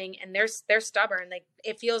fix something and they're stubborn. Like,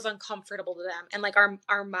 it feels uncomfortable to them. And like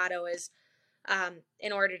our motto is,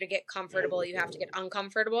 in order to get comfortable, you have to get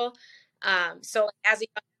uncomfortable. So as a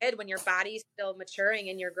young kid, when your body's still maturing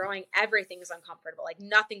and you're growing, everything's uncomfortable. Like,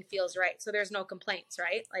 nothing feels right. So there's no complaints,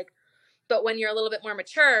 right? Like, but when you're a little bit more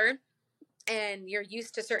mature and you're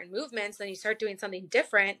used to certain movements, then you start doing something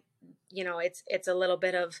different, it's a little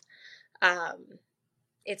bit of,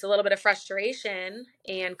 frustration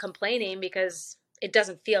and complaining because it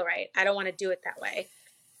doesn't feel right. I don't want to do it that way.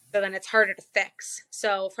 So then it's harder to fix.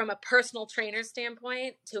 So from a personal trainer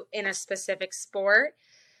standpoint in a specific sport,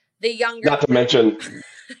 the younger, not to mention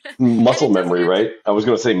muscle memory, right? I was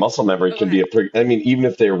going to say muscle memory can be even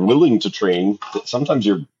if they're willing to train, sometimes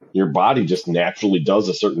your body just naturally does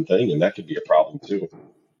a certain thing, and that could be a problem too.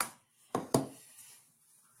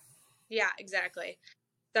 Yeah, exactly.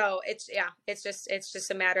 So it's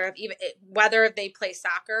just a matter of whether they play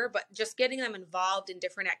soccer, but just getting them involved in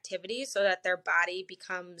different activities so that their bodies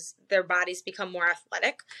become more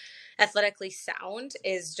athletically sound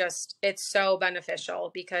it's so beneficial.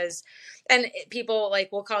 Because, people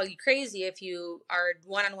will call you crazy if you are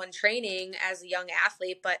one-on-one training as a young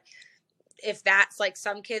athlete, but if that's like,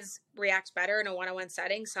 some kids react better in a one-on-one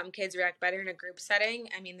setting, some kids react better in a group setting.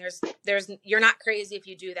 I mean, you're not crazy if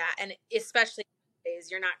you do that. And especially days,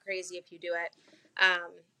 you're not crazy if you do it.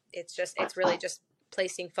 It's really just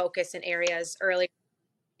placing focus in areas early,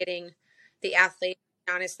 getting the athlete,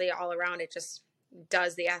 honestly, all around. It just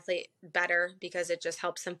does the athlete better, because it just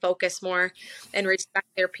helps them focus more and respect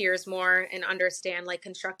their peers more and understand like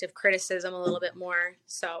constructive criticism a little bit more.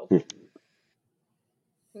 So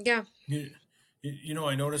yeah.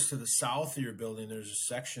 I noticed to the south of your building, there's a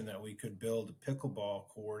section that we could build a pickleball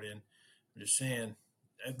court in. I'm just saying,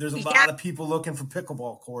 there's a lot of people looking for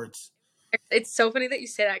pickleball courts. It's so funny that you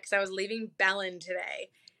say that, because I was leaving Bellin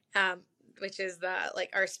today, which is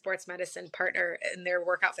our sports medicine partner in their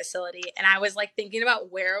workout facility. And I was like thinking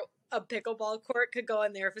about where a pickleball court could go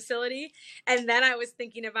in their facility. And then I was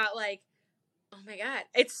thinking about like, oh my God,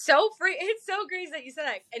 it's so crazy that you said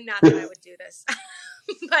that. And not that I would do this,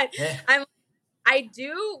 but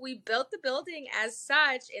we built the building as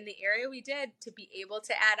such in the area we did to be able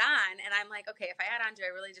to add on. And I'm like, okay, if I add on, do I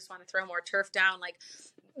really just want to throw more turf down? Like,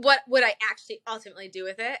 what would I actually ultimately do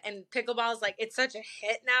with it? And pickleball is like, it's such a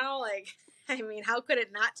hit now. Like, I mean, how could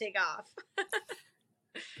it not take off?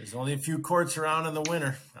 There's only a few courts around in the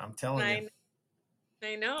winter. I'm telling you.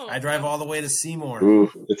 I know. I drive all the way to Seymour.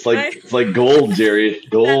 Ooh, it's like gold, Jerry.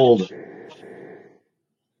 Gold.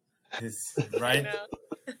 Right?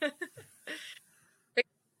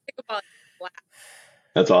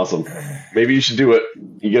 That's awesome. Maybe you should do it.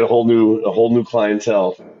 You get a whole new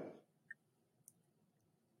clientele.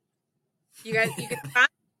 You can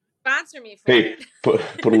sponsor me for Hey, it. put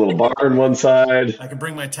a little bar on one side. I can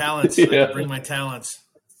bring my talents. Yeah.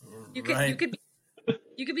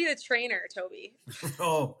 You You could be the trainer, Toby.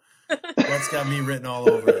 Oh, that's got me written all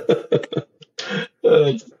over it.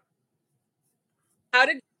 How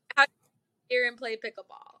did you hear and play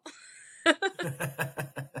pickleball?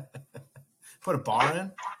 Put a bar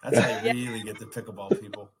in? That's how you really get the pickleball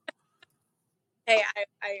people. Hey,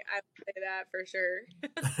 I would say that for sure.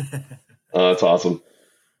 That's awesome.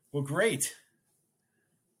 Well, great.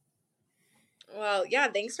 Well, yeah,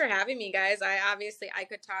 thanks for having me, guys. I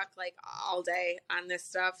could talk like all day on this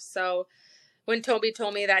stuff. So when Toby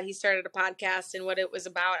told me that he started a podcast and what it was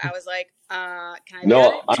about, I was like, can I do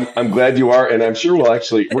No, it? I'm glad you are, and I'm sure we're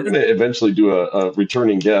going to eventually do a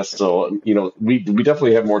returning guest. So we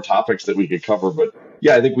definitely have more topics that we could cover, but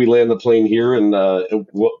yeah, I think we land the plane here, and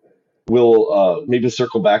we'll maybe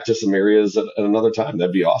circle back to some areas at another time.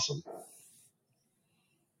 That'd be awesome.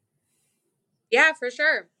 Yeah, for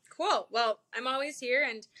sure. Cool. Well, I'm always here,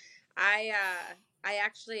 and I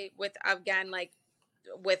actually with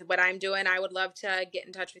what I'm doing, I would love to get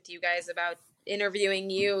in touch with you guys about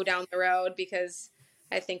interviewing you down the road because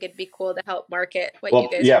I think it'd be cool to help market what you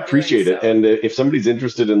guys Yeah, are doing. appreciate it. And if somebody's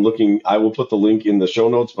interested in looking, I will put the link in the show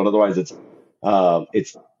notes, but otherwise it's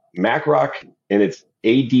MacRock and it's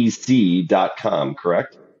adc.com,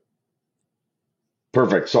 correct?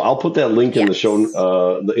 Perfect. So I'll put that link in the show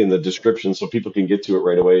in the description so people can get to it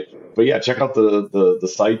right away. But yeah, check out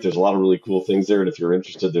the site. There's a lot of really cool things there, and if you're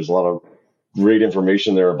interested, there's a lot of great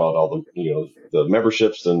information there about all the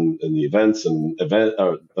memberships and the events and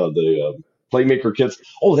the Playmaker kits.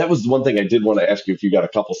 Oh, that was the one thing I did want to ask you if you got a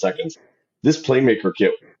couple seconds. This Playmaker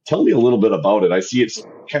kit, tell me a little bit about it. I see it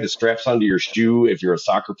kind of straps onto your shoe if you're a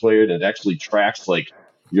soccer player, and it actually tracks like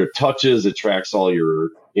your touches. It tracks all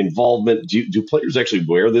your involvement. Do players actually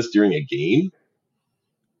wear this during a game?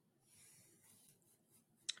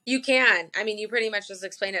 You can. I mean, you pretty much just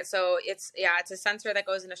explained it. So it's a sensor that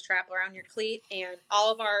goes in a strap around your cleat, and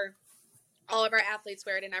all of our athletes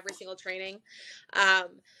wear it in every single training.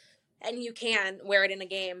 And you can wear it in a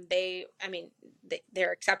game.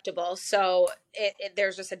 They're acceptable. So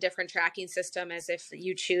there's just a different tracking system as if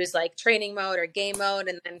you choose like training mode or game mode.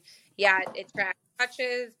 And then, it tracks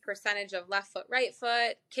touches, percentage of left foot, right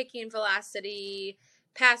foot, kicking velocity,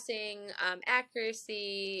 passing,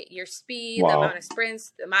 accuracy, your speed, the amount of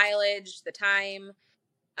sprints, the mileage, the time.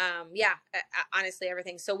 Honestly,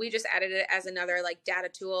 everything. So we just added it as another like data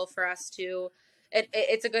tool for us to,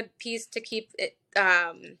 it's a good piece to keep it,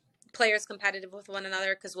 players competitive with one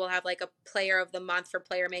another because we'll have like a player of the month for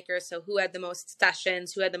player makers. So who had the most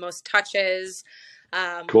sessions, who had the most touches,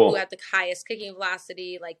 who had the highest kicking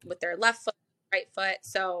velocity, like with their left foot, right foot.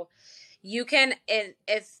 So you can, and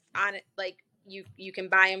if on it, like you can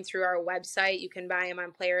buy them through our website. You can buy them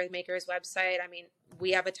on Player Maker's website. I mean,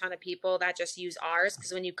 we have a ton of people that just use ours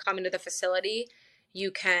because when you come into the facility,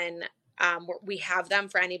 you can, we have them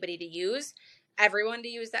for anybody to use. Everyone to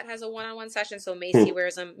use that has a one-on-one session. So Macy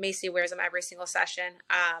wears them every single session.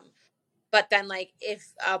 But then like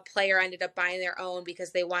if a player ended up buying their own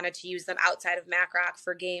because they wanted to use them outside of MacRock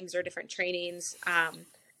for games or different trainings,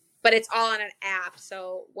 but it's all on an app.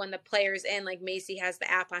 So when the player's in, like Macy has the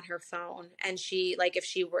app on her phone, and she, like if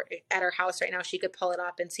she were at her house right now, she could pull it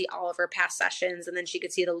up and see all of her past sessions, and then she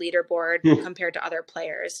could see the leaderboard compared to other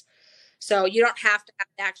players. So you don't have to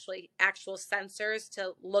have actual sensors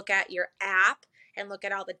to look at your app and look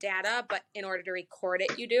at all the data, but in order to record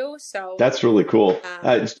it, you do. So that's really cool.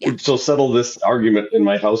 So settle this argument in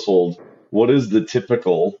my household. What is the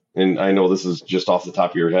typical, and I know this is just off the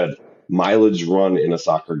top of your head, mileage run in a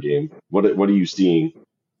soccer game? What are you seeing?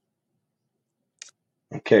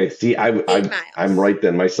 Okay, see, I'm right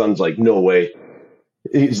then. My son's like, no way.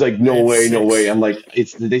 He's like, no way, no way. I'm like,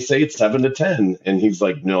 they say it's 7 to 10, and he's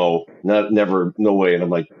like, no, never, no way. And I'm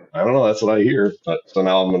like, I don't know, that's what I hear. But so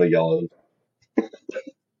now I'm gonna yell at him.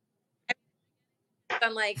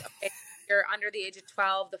 I'm like, okay, you're under the age of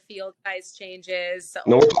 12, the field size changes. So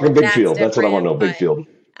no, we're talking big field. That's what I want to know. Big field.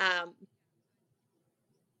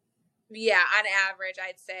 Yeah, on average,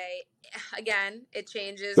 I'd say, again, it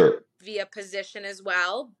changes via position as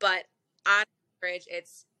well. But on average,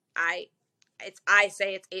 I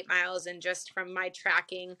say it's 8 miles, and just from my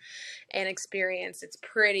tracking and experience, it's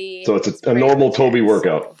pretty. So it's a normal Toby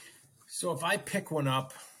workout. So if I pick one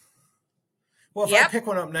up, I pick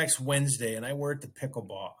one up next Wednesday and I wear it to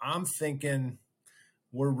pickleball, I'm thinking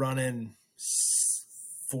we're running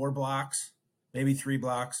 4 blocks, maybe 3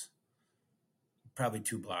 blocks, probably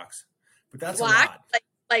 2 blocks, but that's a lot.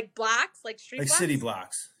 Like blocks, like street blocks? City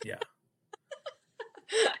blocks, yeah.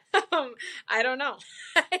 I don't know.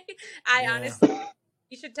 I honestly,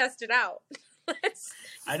 you should test it out.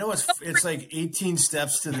 I know it's like 18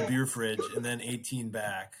 steps to the beer fridge and then 18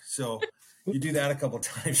 back. So You do that a couple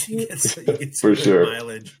times, you get some For good sure.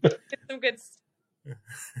 mileage. Get some good. I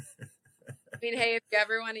mean, hey, if you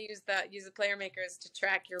ever want to use the player makers to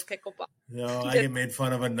track your pickleball. No, I get made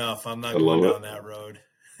fun of enough. I'm not I going love down that road.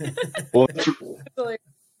 Well,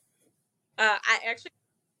 I actually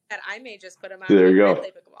I may just put them on there you when I go. play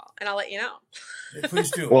pickleball, and I'll let you know. Yeah,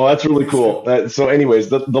 please do. Well, that's really Please cool. do. So anyways,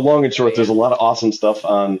 the long and short, Oh, there's a yeah. lot of awesome stuff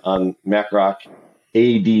on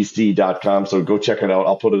macrockadc.com. So go check it out.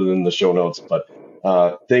 I'll put it in the show notes. But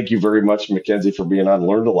thank you very much, Mackenzie, for being on.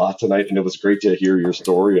 Learned a lot tonight, and it was great to hear your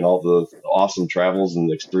story and all the awesome travels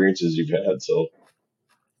and experiences you've had. So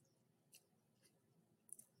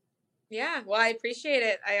Yeah, well, I appreciate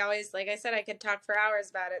it. I always, like I said, I could talk for hours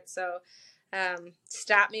about it. So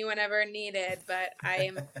stop me whenever needed. But I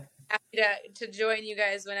am happy to join you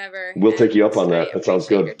guys whenever. we'll take you up on I that. That sounds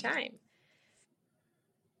appreciate good. your time.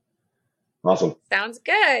 Awesome. Sounds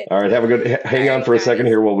good. All right. Have a good. Hang All on right, for a second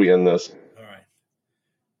guys. here while we end this. All right.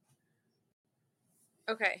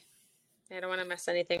 Okay. I don't want to mess anything